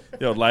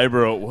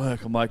labourer at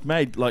work. I'm like,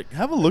 mate, like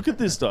have a look at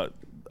this guy.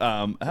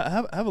 Have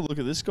a look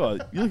at this guy.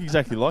 You look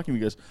exactly like him.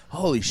 He goes,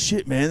 holy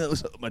shit, man, that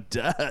looks like my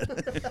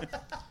dad.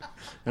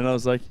 And I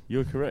was like,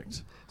 you're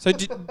correct. So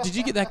did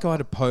you get that guy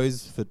to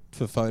pose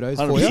for photos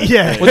for you?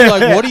 Yeah. Was he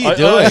like, what are you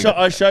doing?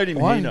 I showed him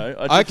Hino.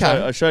 Okay.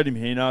 I showed him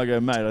Hino. I go,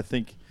 mate, I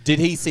think. Did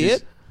he see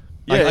it?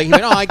 Yeah. Like he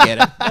went, oh, I get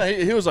it. No,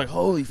 he was like,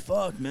 holy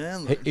fuck,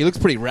 man. He looks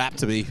pretty rapt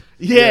to be.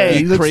 Yeah,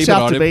 he looks creeping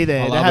chuffed on to him. be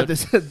there. I They love have it.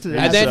 this.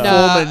 And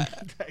then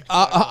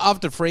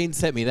after Freen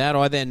sent me that,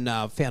 I then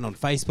found on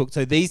Facebook.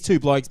 So these two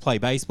blokes play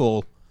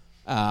baseball.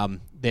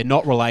 They're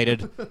not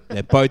related.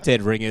 They're both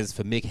dead ringers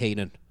for Mick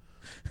Heenan.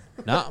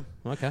 No,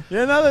 okay.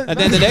 Yeah, no. And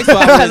then the next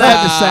one was, They have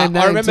the same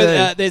name I remember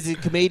too. there's a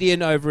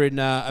comedian over in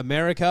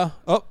America.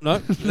 Oh,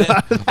 no.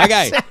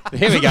 Okay,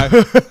 here we go.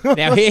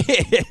 Now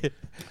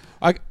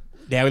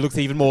now he looks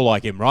even more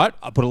like him, right?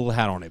 I put a little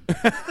hat on him.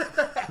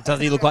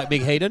 Doesn't he look like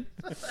Mick Heenan?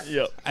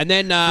 Yep. And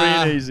then Free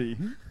and easy.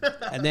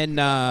 and then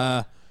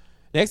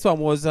next one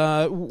was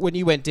when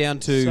you went down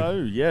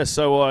to.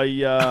 So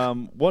I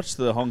watched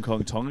the Hong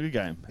Kong Tonga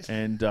game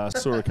and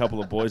saw a couple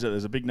of boys out.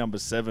 There's a big number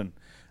 7,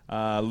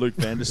 Luke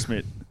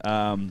Vandersmit.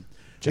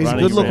 He's a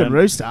good-looking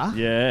rooster.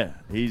 Yeah,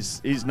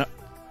 he's not.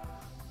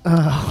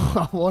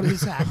 What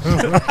is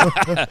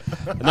that?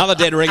 Another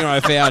dead ringer I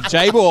found.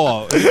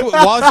 J-Ball.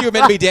 Whilst you were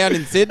meant to be down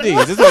in Sydney,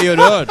 is this what you were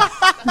doing?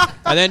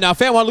 And then I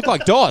found one looked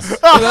like Doss.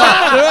 Look at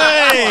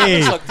that.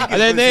 Hey!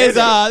 And then there's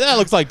that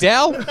looks like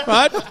Dal,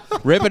 right?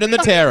 Ripping and the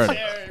tearing.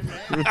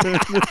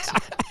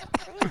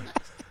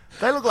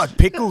 They look like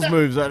Pickles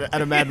moves at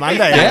a Mad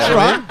Monday. Yeah,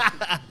 right.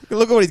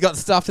 Look at what he's got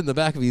stuffed in the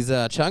back of his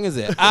chungas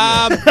there.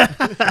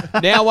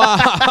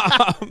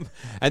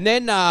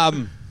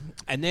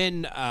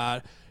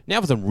 Now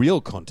for some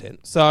real content.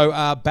 So,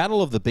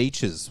 Battle of the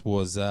Beaches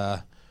was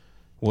happened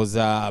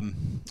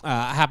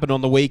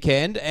on the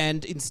weekend,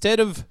 and instead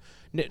of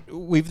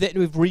we've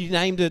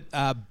renamed it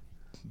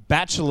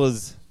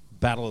Bachelor's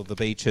Battle of the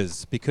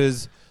Beaches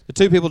because the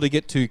two people to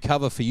get to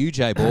cover for you,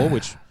 J-Ball,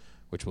 which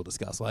we'll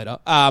discuss later.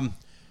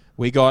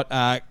 We got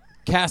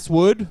Cass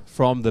Wood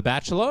from The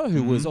Bachelor,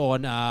 who was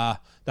on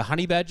the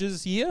Honey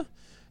Badgers year,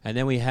 and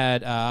then we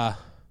had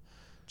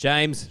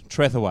James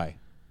Trethaway.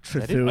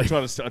 I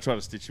try to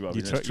stitch you up.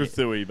 It's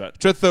Truthui, but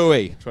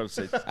Truthui. Try to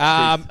say.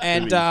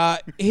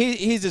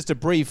 Here's just a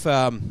brief,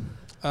 a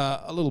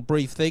little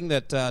brief thing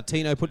that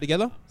Tino put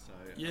together. So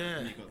you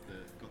got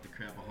the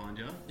crowd behind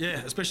you.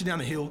 Yeah, especially down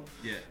the hill.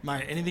 Yeah,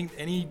 mate.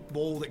 Any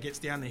ball that gets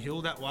down the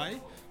hill that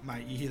way,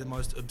 mate, you hear the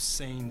most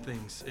obscene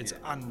things. It's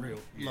unreal.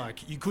 Yeah.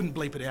 Like you couldn't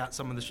bleep it out.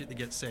 Some of the shit that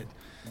gets said.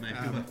 Maybe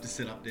we'll have to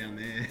sit up down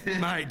there.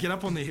 Mate, get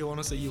up on the hill.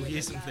 Honestly, you'll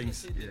hear some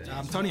things.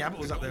 Yeah. Tony Abbott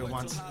was up there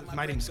once.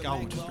 Made him skull,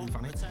 which was pretty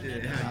funny.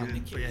 Yeah.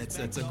 But yeah, it's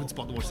a good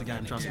spot to watch the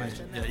game. Trust me.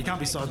 Yeah, you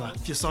can't be sober.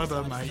 If you're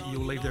sober, mate,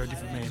 you'll leave there a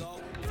different man.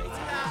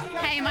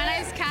 Hey, my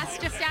name's Cass,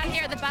 just down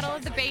here at the Battle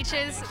of the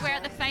Beaches. We're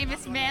at the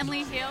famous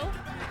Manly Hill.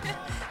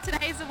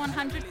 Today's the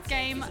 100th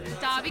game,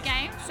 derby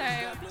game, so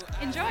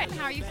enjoy it.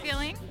 How are you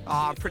feeling?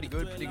 Pretty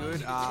good.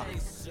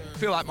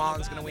 Feel like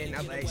Marlon's going to win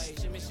at least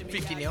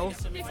 50-0.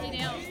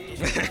 50-0.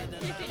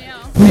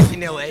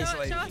 50-0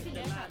 easily. Show us your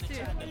game part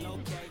too.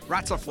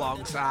 Rats or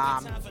flogs.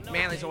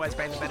 Manly's always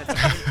been the better team.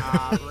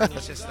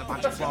 It's just a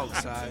bunch of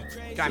flogs, so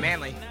go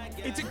Manly.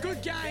 It's a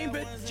good game,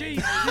 but gee,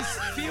 this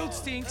field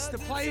stinks. The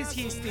players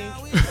here stink.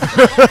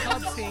 The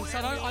club stinks.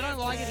 I don't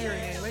like it here in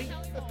Manly.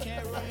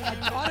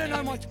 I don't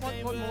know much what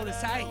more to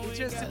say. It's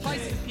just the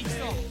place is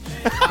pissed off.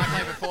 I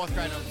played for fourth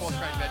grade. I'm a fourth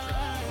grade veteran.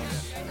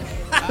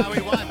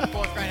 We won.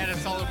 Fourth grade had a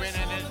solid win,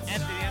 and at the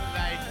end of the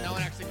day, no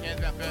one actually cares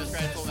about first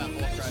grade. It's all about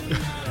fourth grade.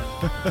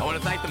 I want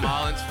to thank the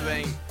Marlins for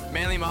being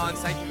Manly Marlins.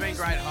 Thank you for being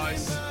great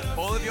hosts.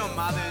 All of your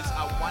mothers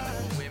are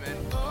wonderful women.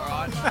 All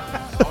right.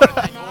 I want to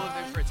thank all of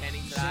them for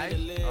attending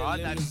today. All right.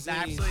 They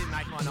absolutely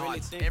make my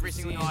nights. Every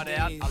single night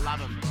out. I love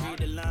them.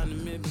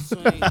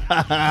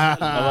 I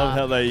love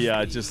how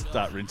they just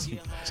start rinsing.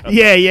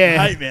 Yeah.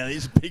 Hey, Manly,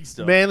 it's a big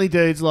stuff. Manly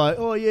dude's like,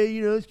 oh yeah,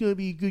 it's going to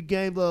be a good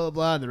game, blah blah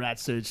blah, and the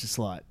Rats dude's just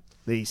like,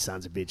 These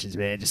sons of bitches,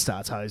 man, just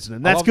starts hosing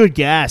them. That's good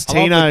gas. I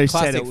love Tino the said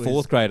classic it was...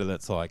 fourth grader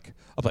that's like,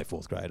 I play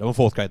fourth grade. I'm a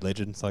fourth grade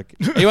legend. It's like,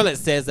 anyone that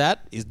says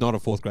that is not a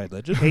fourth grade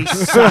legend. He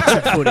sucks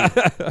at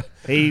footy.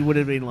 He would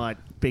have been like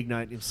big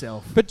note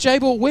himself. But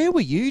J-Ball, where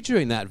were you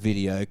during that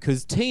video?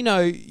 Because Tino,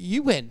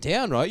 you went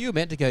down, right? You were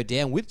meant to go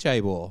down with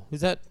J-Ball.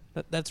 Is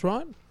that's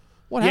right?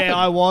 What happened? Yeah,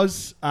 I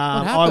was.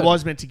 I happened?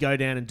 was meant to go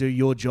down and do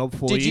your job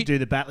for you, do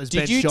the Battlers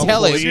bench you job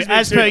tell for him? you. Excuse me,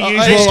 As per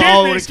usual,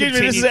 I would have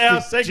continued this is our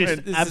to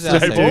segment. just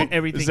absolutely do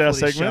everything for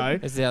this show.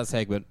 This is our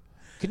segment.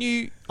 Can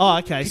you... Oh,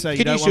 okay, so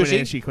you don't want me to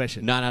answer your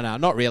question? No,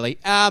 not really.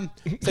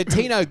 So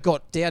Tino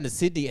got down to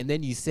Sydney and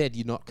then you said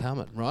you're not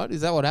coming, right?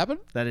 Is that what happened?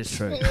 That is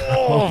true.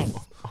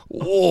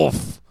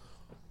 Oof.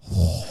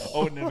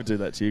 I would never do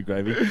that to you,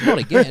 Gravy. Not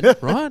again,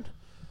 right?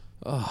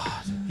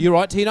 Oh, you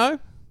right, Tino?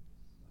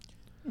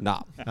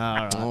 Nah. All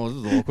right. Oh,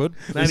 this is awkward.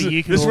 Maybe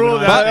you can This rule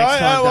organise it next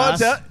time,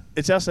 Das.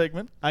 It's our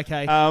segment.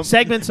 Okay,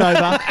 segment's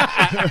over.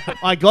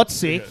 I got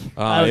sick.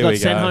 I here got we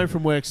sent go. home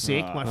from work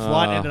sick. My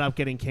flight ended up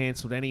getting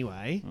cancelled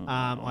anyway.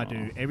 I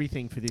do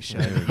everything for this show.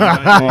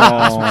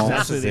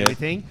 Absolutely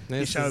everything.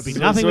 This show would be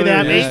nothing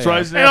without me.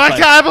 And I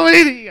can't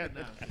believe it.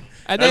 No.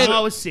 And then I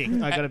was sick.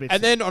 I got a bit sick.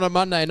 And then on a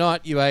Monday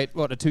night, you ate,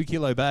 what, a 2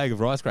 kilo bag of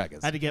rice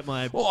crackers? I had to get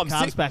my I'm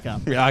carbs sick. back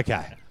up. Yeah,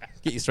 okay.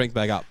 Get your strength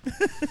back up.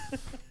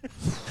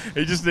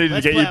 He just needed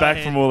Let's to get play you our back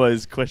hand. from all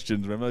those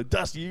questions. Remember,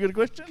 Dusty, you got a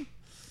question?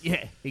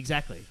 Yeah,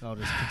 exactly. I'll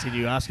just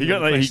continue asking He got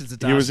all the like, questions.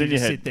 he was in your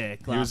Just head. Sit there.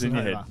 He was in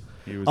your head. Over.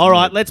 He was All in your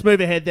right, head. let's move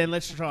ahead then.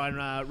 Let's try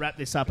and wrap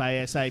this up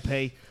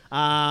ASAP.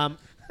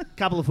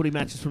 Couple of footy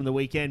matches from the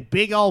weekend.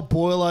 Big old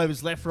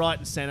boilovers left, right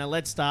and centre.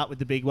 Let's start with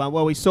the big one.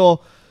 Well, we saw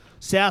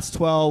Souths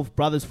 12,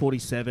 Brothers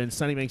 47,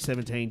 Sunnybank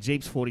 17,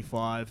 Jeeps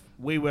 45.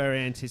 We were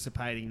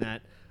anticipating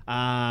that.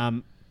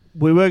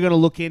 We were going to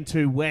look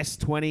into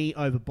West 20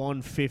 over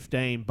Bond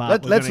 15,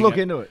 but Let's look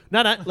into it.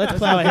 No, let's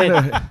plow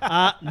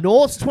ahead.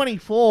 North's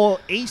 24,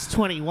 East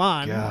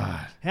 21.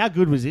 God. How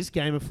good was this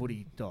game of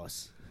footy,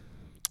 Dos?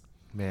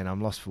 Man,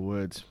 I'm lost for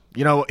words.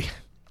 You know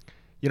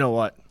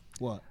what?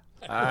 What?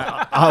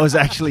 I was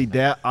actually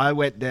down. I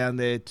went down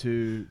there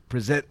to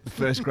present the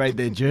first grade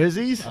their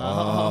jerseys.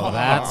 Oh,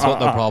 that's what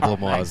the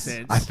problem was.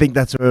 I think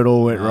that's where it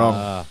all went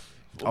wrong.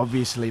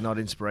 Obviously not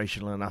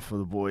inspirational enough for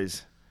the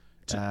boys.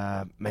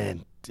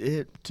 Man,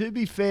 to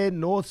be fair,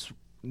 North's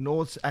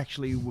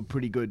actually were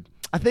pretty good.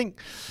 I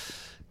think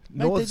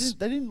Mate,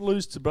 they didn't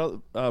lose to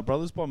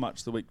Brothers by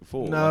much the week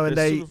before. No,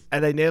 Like,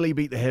 and they nearly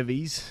beat the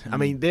Heavies. I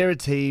mean, they're a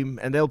team,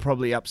 and they'll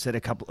probably upset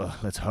a couple.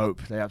 Let's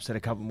hope they upset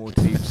a couple more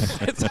teams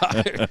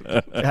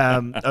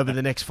over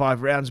the next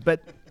 5 rounds.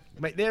 But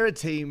mate, they're a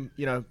team.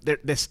 You know,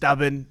 they're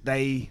stubborn.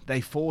 They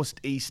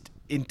forced East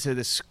into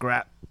the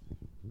scrap.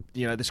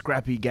 You know, the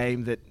scrappy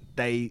game that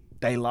they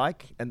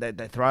like and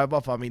they thrive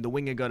off. I mean, the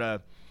winger got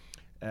a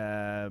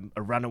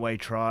runaway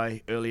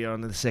try earlier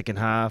on in the second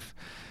half.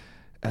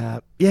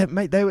 Yeah,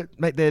 mate,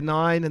 their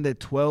 9 and their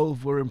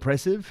 12 were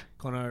impressive.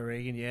 Connor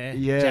O'Regan, yeah.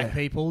 Yeah. Jack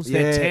Peoples.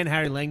 Yeah. Their 10,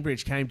 Harry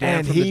Langbridge, came down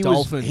And from the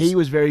Dolphins. he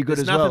was very good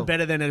There's as well. nothing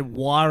better than a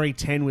wiry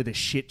 10 with a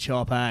shit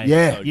chop, eh?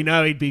 Yeah. You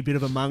know he'd be a bit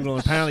of a mongrel.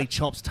 And apparently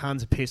chops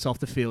tons of piss off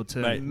the field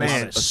too.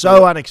 Man,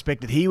 so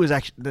unexpected. He was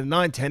actually the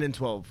 9, 10, and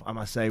 12. I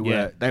must say,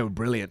 they were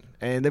brilliant,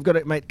 and they've got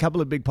a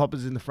couple of big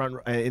poppers in the front,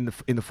 in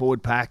the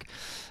forward pack,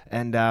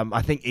 and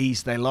I think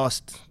East they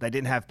lost. They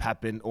didn't have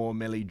Papin or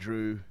Melly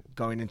Drew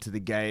going into the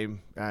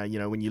game. You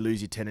know, when you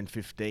lose your 10 and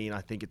 15,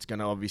 I think it's going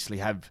to obviously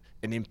have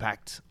an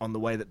impact on the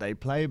way that they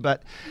play.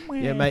 But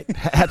yeah, mate,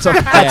 hats off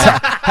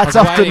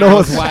to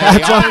North. You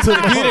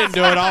didn't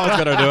do it. I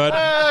was going to do it.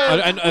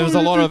 And it was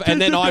a lot of.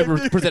 And then I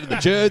presented the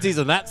jerseys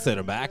and that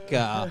centre back.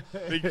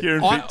 Big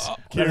Kieran Fitz.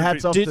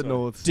 Hats off to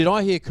North. Did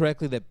I hear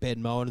correctly that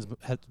Ben Moen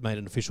has made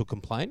an official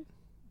complaint?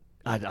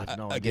 I have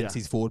no idea. Against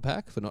his forward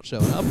pack for not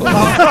showing up. Was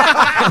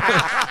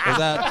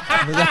that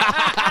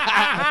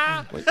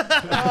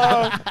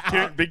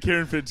Big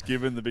Kieran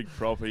Fitzgibbon, the big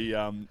prop. He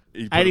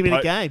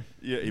 80-minute game.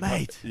 Yeah, he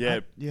yeah.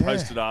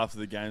 posted after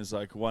the games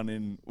like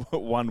one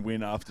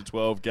win after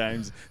 12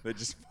 games. They're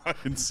just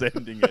fucking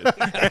sending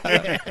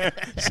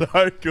it. So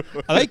good.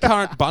 Are they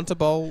current Bunter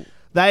Bowl?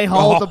 They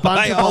hold the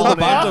Bunter Bowl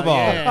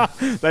now.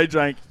 Yeah. They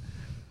drank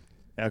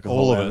alcohol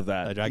All out of of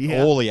that. They drank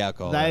all the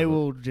alcohol. They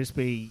will just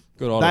be.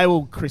 Good on they them.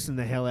 will christen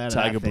the hell out of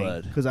Tiger that thing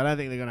blood. because I don't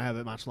think they're going to have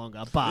it much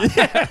longer. But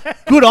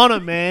good on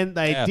them, man.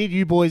 They did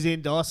you boys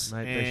in, Dos,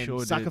 Mate, they and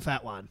sure suck did. a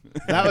fat one.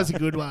 That was a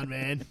good one,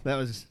 man. That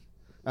was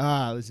it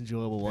was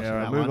enjoyable watching Yeah, all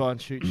right, that move one. on.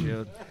 Shoot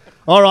Shield.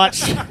 All right.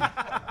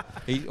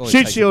 He always Shoot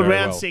takes it Shield very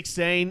round well.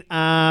 16.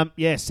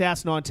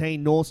 South's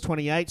 19, North's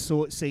 28.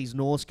 So it sees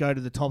North's go to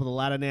the top of the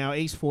ladder now.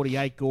 East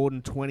 48,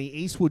 Gordon 20.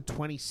 Eastwood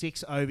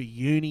 26 over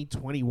Uni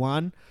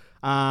 21.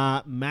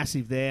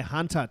 Massive there.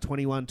 Hunter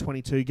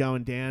 21-22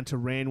 going down to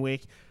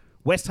Randwick.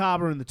 West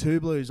Harbour and the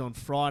Two Blues on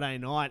Friday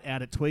night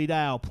out at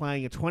Tweedale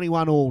playing a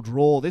 21-all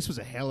draw. This was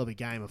a hell of a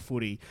game of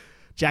footy.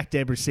 Jack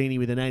Debrasini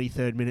with an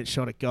 83rd minute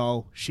shot at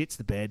goal. Shits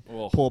the bed.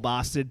 Oh. Poor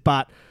bastard.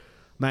 But,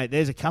 mate,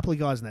 there's a couple of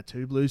guys on that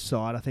Two Blues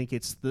side. I think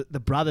it's the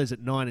brothers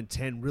at 9 and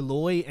 10,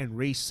 Riloy and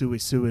Reese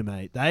Suisui,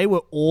 mate. They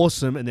were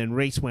awesome, and then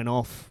Reese went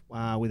off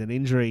with an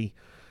injury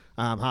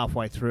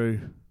halfway through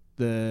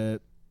the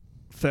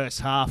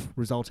first half,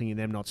 resulting in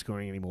them not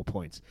scoring any more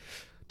points.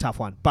 Tough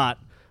one. But,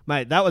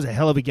 mate, that was a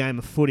hell of a game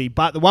of footy.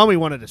 But the one we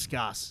want to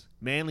discuss,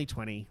 Manly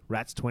 20,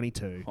 Rats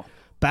 22,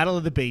 Battle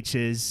of the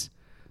Beaches.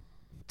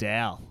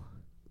 Dow,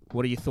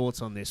 what are your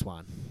thoughts on this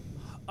one?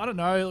 I don't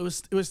know.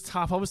 It was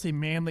tough. Obviously,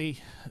 Manly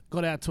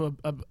got out to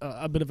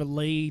a bit of a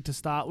lead to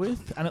start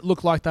with, and it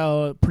looked like they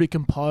were pretty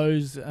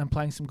composed and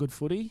playing some good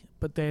footy.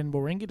 But then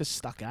Warringah just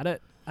stuck at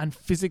it, and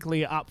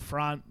physically up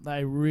front,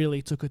 they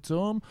really took it to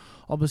them.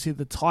 Obviously,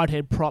 the tight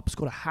head prop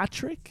scored a hat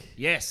trick.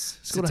 Yes,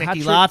 scored a Sateki hat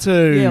trick.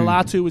 Latu. Yeah,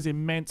 Latu was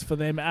immense for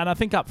them, and I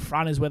think up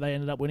front is where they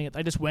ended up winning it.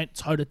 They just went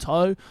toe to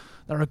toe.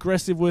 They were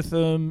aggressive with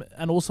them,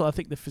 and also I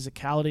think the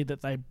physicality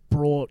that they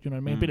brought. You know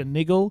what I mean? A bit of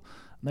niggle.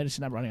 And they just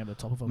ended up running over the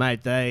top of them.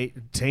 Mate,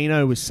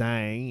 Tino was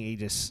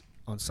saying,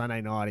 on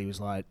Sunday night, he was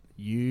like,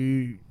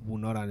 you will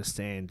not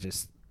understand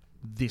just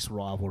this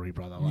rivalry,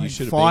 brother. Like, you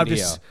should have been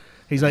here.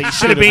 He's like, you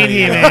should have been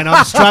here, man.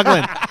 I'm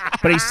struggling.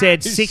 But he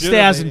said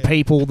 6,000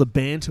 people. The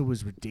banter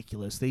was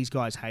ridiculous. These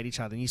guys hate each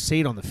other. And you see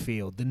it on the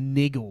field. The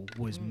niggle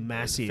was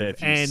massive.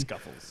 And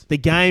scuffles. The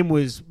game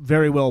was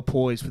very well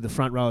poised for the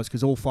front rowers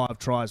because all 5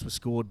 tries were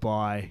scored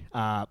by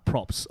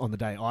props on the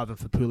day. Ivan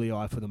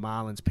Fapulii for the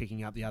Marlins,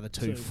 picking up the other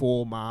 2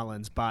 for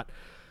Marlins. But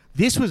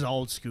this was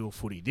old school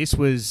footy. This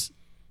was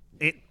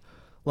it.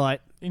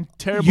 Like in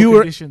terrible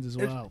conditions as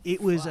well.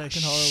 It was a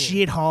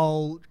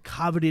shithole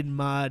covered in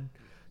mud.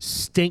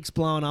 Stinks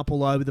blowing up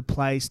all over the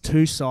place.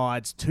 2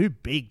 sides, 2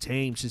 big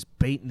teams just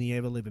beating the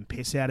ever-living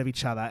piss out of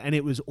each other, and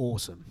it was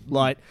awesome.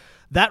 Like,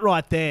 that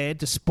right there,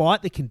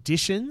 despite the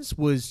conditions,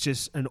 was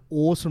just an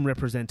awesome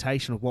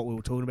representation of what we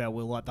were talking about.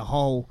 We're like the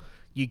whole,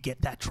 you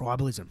get that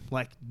tribalism.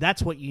 Like,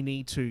 that's what you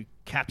need to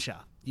capture.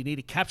 You need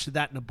to capture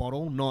that in a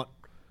bottle, not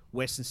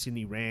Western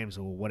Sydney Rams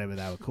or whatever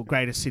they were called,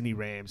 Greater Sydney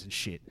Rams and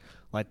shit.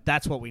 Like,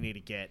 that's what we need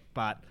to get,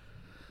 but...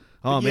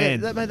 mate,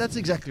 that's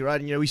exactly right.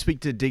 And, we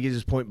speak to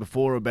Diggers' point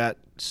before about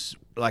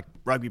like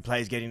rugby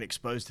players getting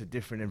exposed to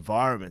different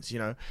environments.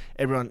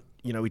 Everyone,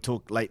 we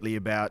talked lately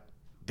about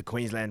the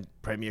Queensland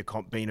Premier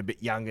Comp being a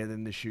bit younger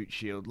than the Shoot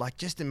Shield. Like,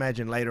 just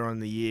imagine later on in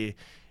the year,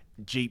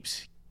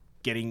 Jeeps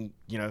getting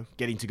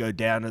to go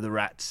down to the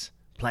Rats,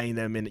 playing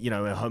them in,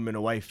 a home and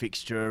away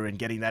fixture and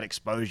getting that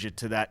exposure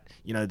to that,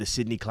 the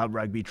Sydney club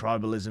rugby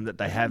tribalism that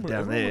they have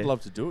down there. Everyone would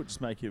love to do it.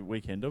 Just make a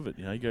weekend of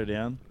it. Go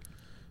down.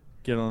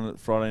 Get on it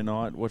Friday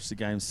night, watch the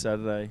game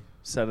Saturday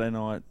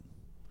night,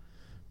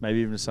 maybe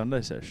even a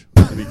Sunday sesh.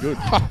 It'd be good.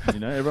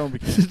 Everyone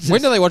would be...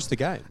 When do they watch the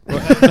game? No,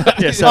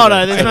 there's no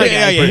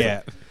game.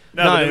 Yeah.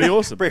 No, it'd be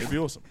awesome. It'd be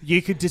awesome.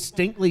 You could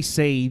distinctly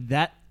see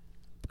that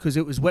because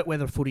it was wet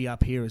weather footy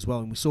up here as well,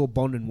 and we saw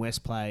Bond and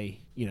West play,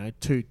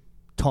 2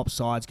 top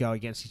sides go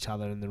against each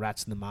other, and the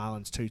Rats and the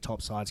Marlins, 2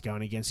 top sides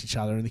going against each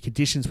other, and the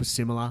conditions were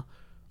similar,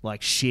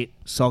 like shit,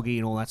 soggy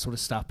and all that sort of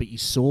stuff, but you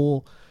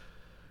saw...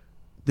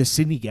 The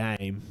Sydney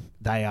game,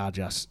 they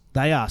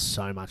are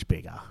so much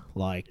bigger.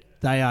 Like,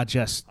 they are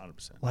just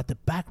 100%. Like the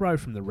back row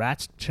from the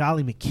Rats,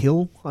 Charlie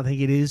McKill, I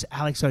think it is,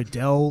 Alex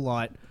O'Dell,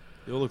 like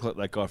they all look like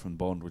that guy from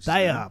Bond.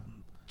 They are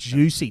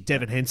juicy.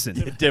 Devin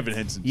Henson. Devin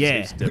Henson.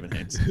 Yeah. Devin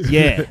Henson.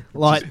 Yeah.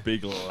 Like just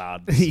big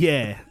lads.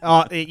 Yeah.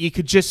 You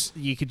could just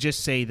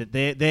see that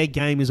their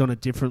game is on a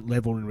different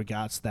level in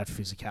regards to that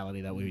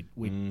physicality that we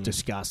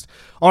discussed.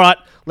 All right,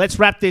 let's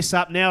wrap this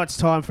up now. It's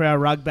time for our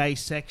rugby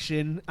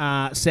segment,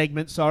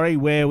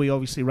 where we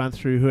obviously run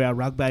through who our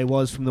rugby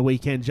was from the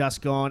weekend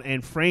just gone.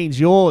 And Friends,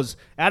 yours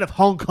out of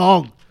Hong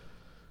Kong.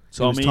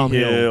 Tommy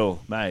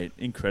Hill, mate,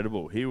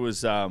 incredible. He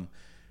was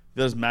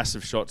those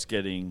massive shots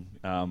getting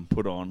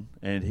put on,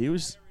 and he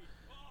was.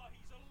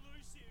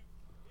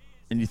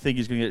 And you think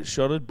he's going to get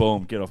shotted?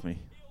 Boom, get off me.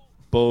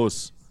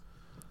 Balls.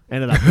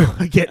 Ended up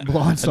getting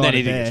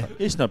blindsided there.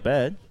 He's not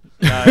bad.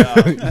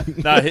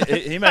 No,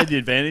 he made the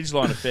advantage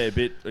line a fair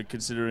bit,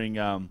 considering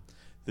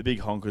the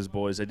big honkers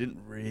boys. They didn't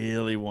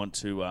really want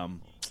to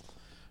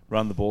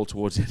run the ball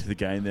towards the end of the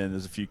game. Then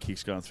there's a few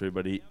kicks going through,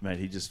 but he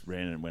just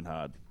ran and went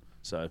hard.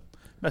 So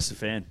massive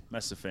fan.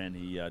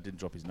 He didn't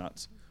drop his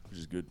nuts, which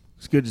is good.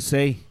 It's good to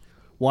see.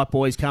 White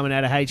boys coming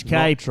out of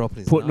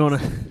HK, putting on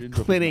a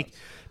clinic.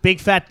 Big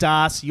fat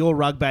Das, your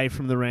rugby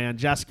from the round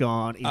just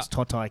gone is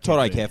Totai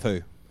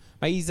Kefu.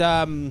 Mate, he's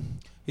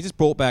just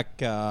brought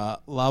back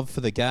love for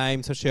the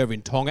game, especially over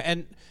in Tonga.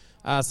 And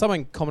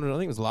someone commented, I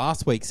think it was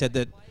last week, said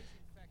that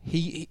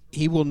he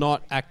will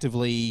not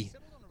actively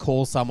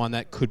call someone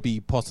that could be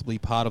possibly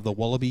part of the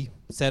Wallaby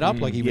setup.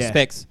 Like he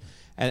respects,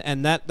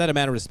 and that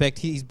amount of respect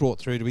he's brought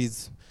through to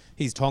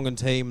his Tongan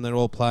team, and they're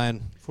all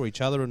playing for each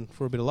other and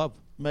for a bit of love.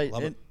 Mate,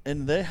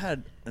 and they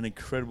had an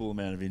incredible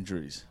amount of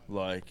injuries.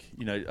 Like,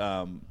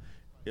 I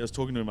was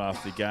talking to him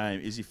after the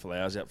game. Izzy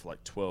Flowers out for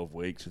like 12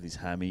 weeks with his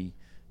hammy.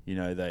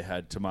 They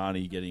had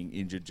Tamani getting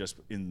injured just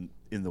in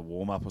the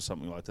warm-up or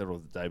something like that, or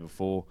the day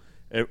before.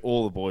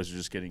 All the boys were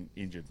just getting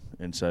injured,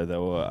 and so they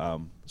were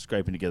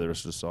scraping together the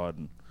rest of the side,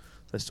 and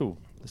they still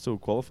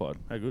qualified.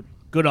 How good.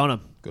 Good on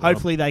them.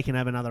 Hopefully they can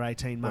have another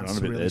 18 months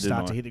to really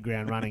start to hit the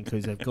ground running,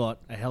 because they've got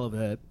a hell of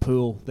a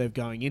pool they're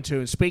going into.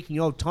 And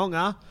speaking of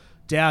Tonga,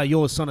 Dow,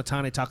 yours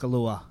Sonatane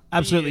Takalua.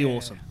 Absolutely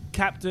awesome.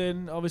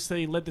 captain,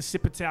 obviously led the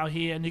Sippertow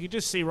here, and you could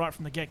just see right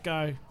from the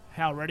get-go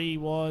how ready he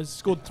was.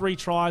 Scored 3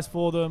 tries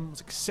for them.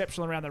 Was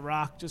exceptional around the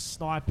ruck, just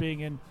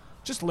sniping, and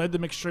just led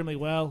them extremely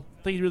well.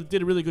 I think he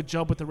did a really good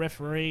job with the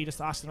referee,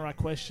 just asking the right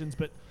questions,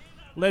 but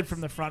led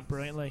from the front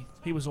brilliantly.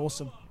 He was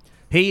awesome.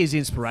 He is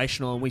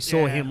inspirational, and we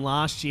saw him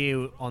last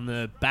year on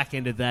the back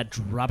end of that,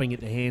 drubbing at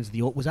the hands of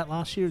the... Was that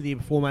last year or the year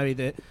before?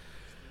 Maybe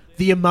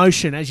the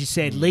emotion, as you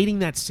said, leading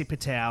that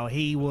Sippertow,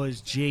 he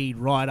was G'd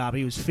right up.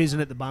 He was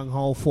fizzing at the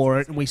bunghole for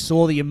it, and we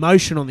saw the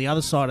emotion on the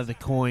other side of the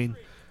coin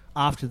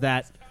after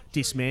that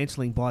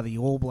dismantling by the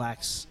All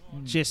Blacks.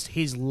 Just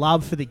his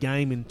love for the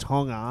game in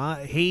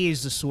Tonga. He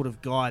is the sort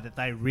of guy that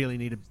they really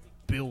need to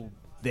build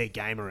their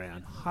game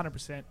around.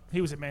 100%.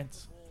 He was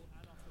immense.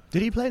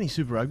 Did he play any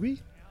Super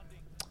Rugby?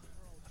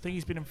 I think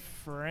he's been in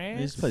France.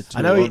 He's played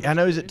I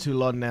know he's at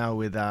Toulon now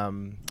with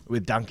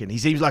Duncan. He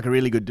seems like a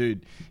really good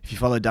dude. If you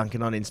follow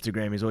Duncan on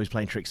Instagram, he's always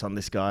playing tricks on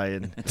this guy,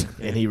 and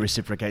he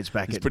reciprocates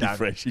back. He's at pretty Duncan.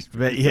 fresh. He's But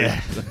pretty yeah,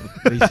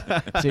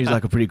 fresh. seems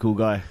like a pretty cool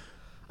guy.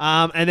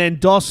 And then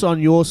Dos, on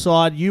your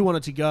side, you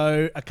wanted to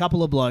go a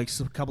couple of blokes,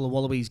 a couple of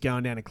Wallabies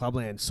going down to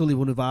Clubland. Sully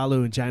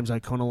Vunivalu and James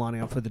O'Connor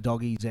lining up for the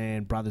Doggies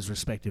and Brothers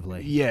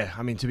respectively. Yeah,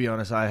 I mean, to be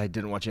honest, I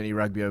didn't watch any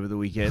rugby over the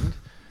weekend.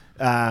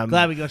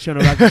 Glad we got you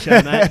on a rugby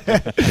show, mate.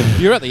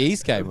 You're at the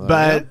East game, though.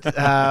 But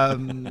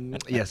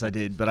yes, I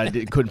did. But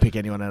couldn't pick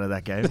anyone out of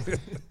that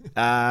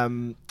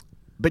game.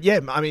 But yeah,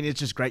 I mean, it's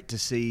just great to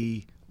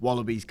see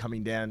Wallabies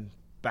coming down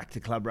back to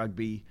club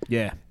rugby.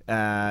 Yeah.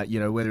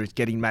 Whether it's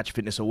getting match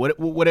fitness or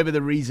whatever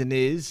the reason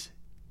is,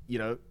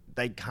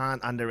 they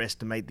can't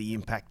underestimate the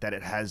impact that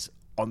it has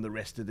on the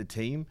rest of the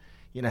team.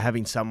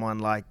 Having someone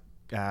like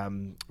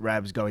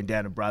Rabs going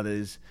down to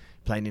Brothers,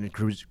 playing in a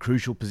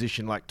crucial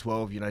position like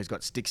 12. He's got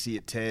Stixie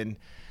at 10.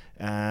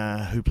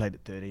 Who played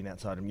at 13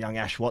 outside him? Young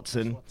Ash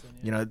Watson.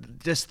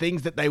 Just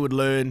things that they would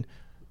learn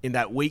in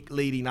that week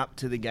leading up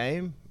to the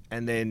game.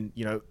 And then,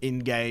 in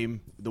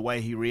game, the way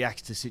he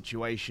reacts to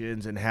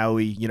situations and how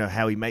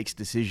he makes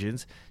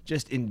decisions,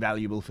 just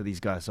invaluable for these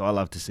guys. So I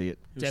love to see it.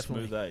 He was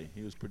smooth, eh?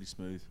 He was pretty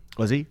smooth.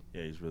 Was he?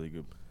 Yeah, he's really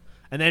good.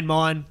 And then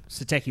mine,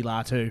 Sateki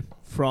Latu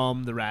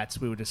from the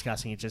Rats. We were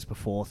discussing it just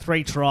before.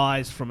 3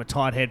 tries from a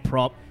tight head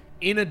prop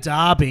in a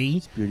derby.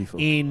 It's beautiful.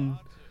 In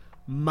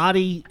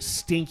muddy,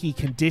 stinky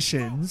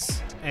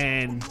conditions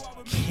and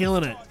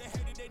killing it.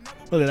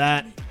 Look at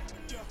that.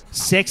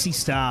 Sexy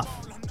stuff.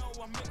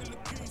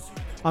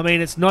 I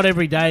mean, it's not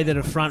every day that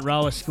a front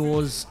rower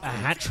scores a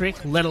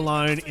hat-trick, let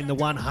alone in the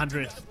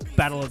 100th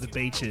Battle of the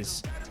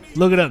Beaches.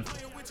 Look at them.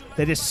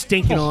 They're just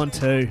stinking on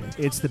too.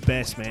 It's the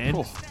best,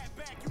 man.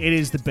 It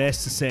is the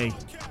best to see.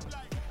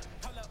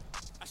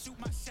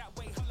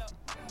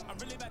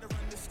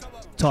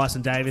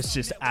 Tyson Davis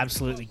just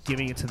absolutely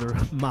giving it to the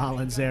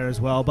Marlins there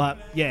as well. But,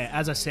 yeah,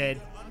 as I said,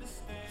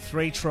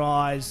 3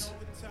 tries.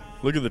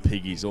 Look at the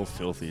piggies, all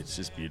filthy. It's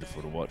just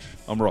beautiful to watch.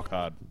 I'm rock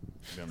hard.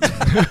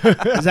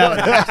 Is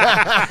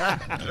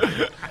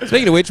that what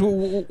Speaking of which,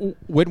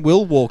 when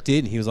Will walked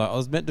in, he was like, I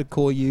was meant to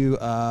call you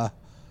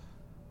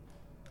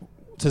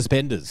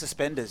suspenders.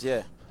 Suspenders,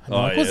 yeah.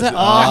 Like, what's that?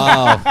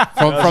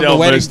 From the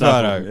wedding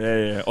photo.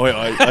 Yeah.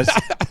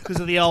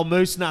 Because of the old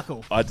moose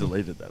knuckle. I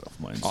deleted that off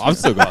my Instagram. I've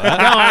still got that.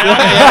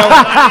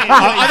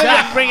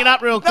 I think bring it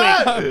up real quick.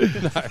 I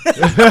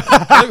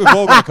think we've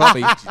all got a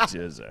copy.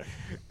 Cheers,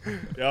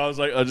 yeah, I was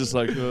like,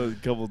 a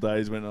couple of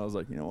days when I was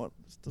like, you know what,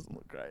 this doesn't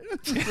look great.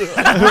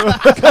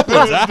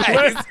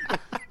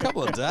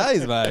 couple of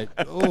days, mate.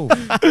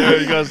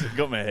 You guys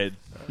got my head.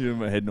 You know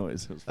my head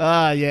noise.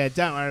 Yeah,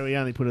 don't worry, we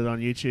only put it on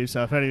YouTube,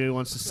 so if anybody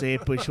wants to see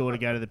it, be sure to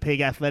go to the Pig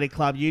Athletic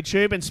Club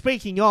YouTube. And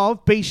speaking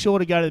of, be sure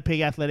to go to the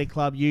Pig Athletic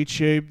Club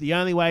YouTube. The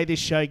only way this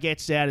show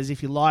gets out is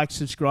if you like,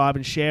 subscribe,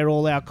 and share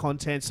all our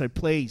content, so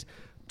please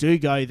do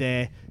go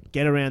there.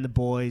 Get around the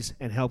boys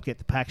and help get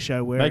the Pack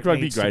Show where it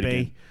needs to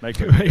be. Make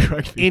rugby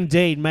great again.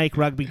 Indeed, make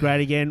rugby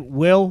great again.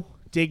 Will,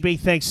 Digby,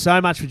 thanks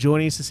so much for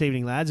joining us this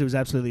evening, lads. It was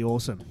absolutely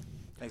awesome.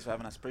 Thanks for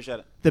having us. Appreciate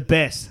it. The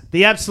best.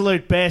 The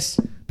absolute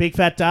best. Big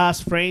Fat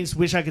Das, friends.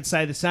 Wish I could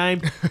say the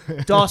same.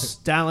 Dos,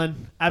 Dallin,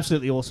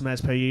 absolutely awesome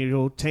as per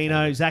usual.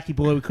 Tino, Zachy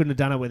Boy, we couldn't have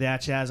done it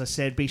without you. As I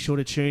said, be sure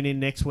to tune in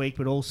next week,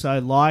 but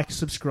also like,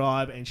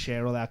 subscribe, and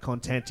share all our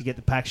content to get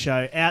the Pack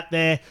Show out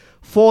there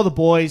for the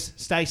boys.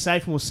 Stay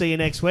safe, and we'll see you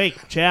next week.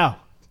 Ciao.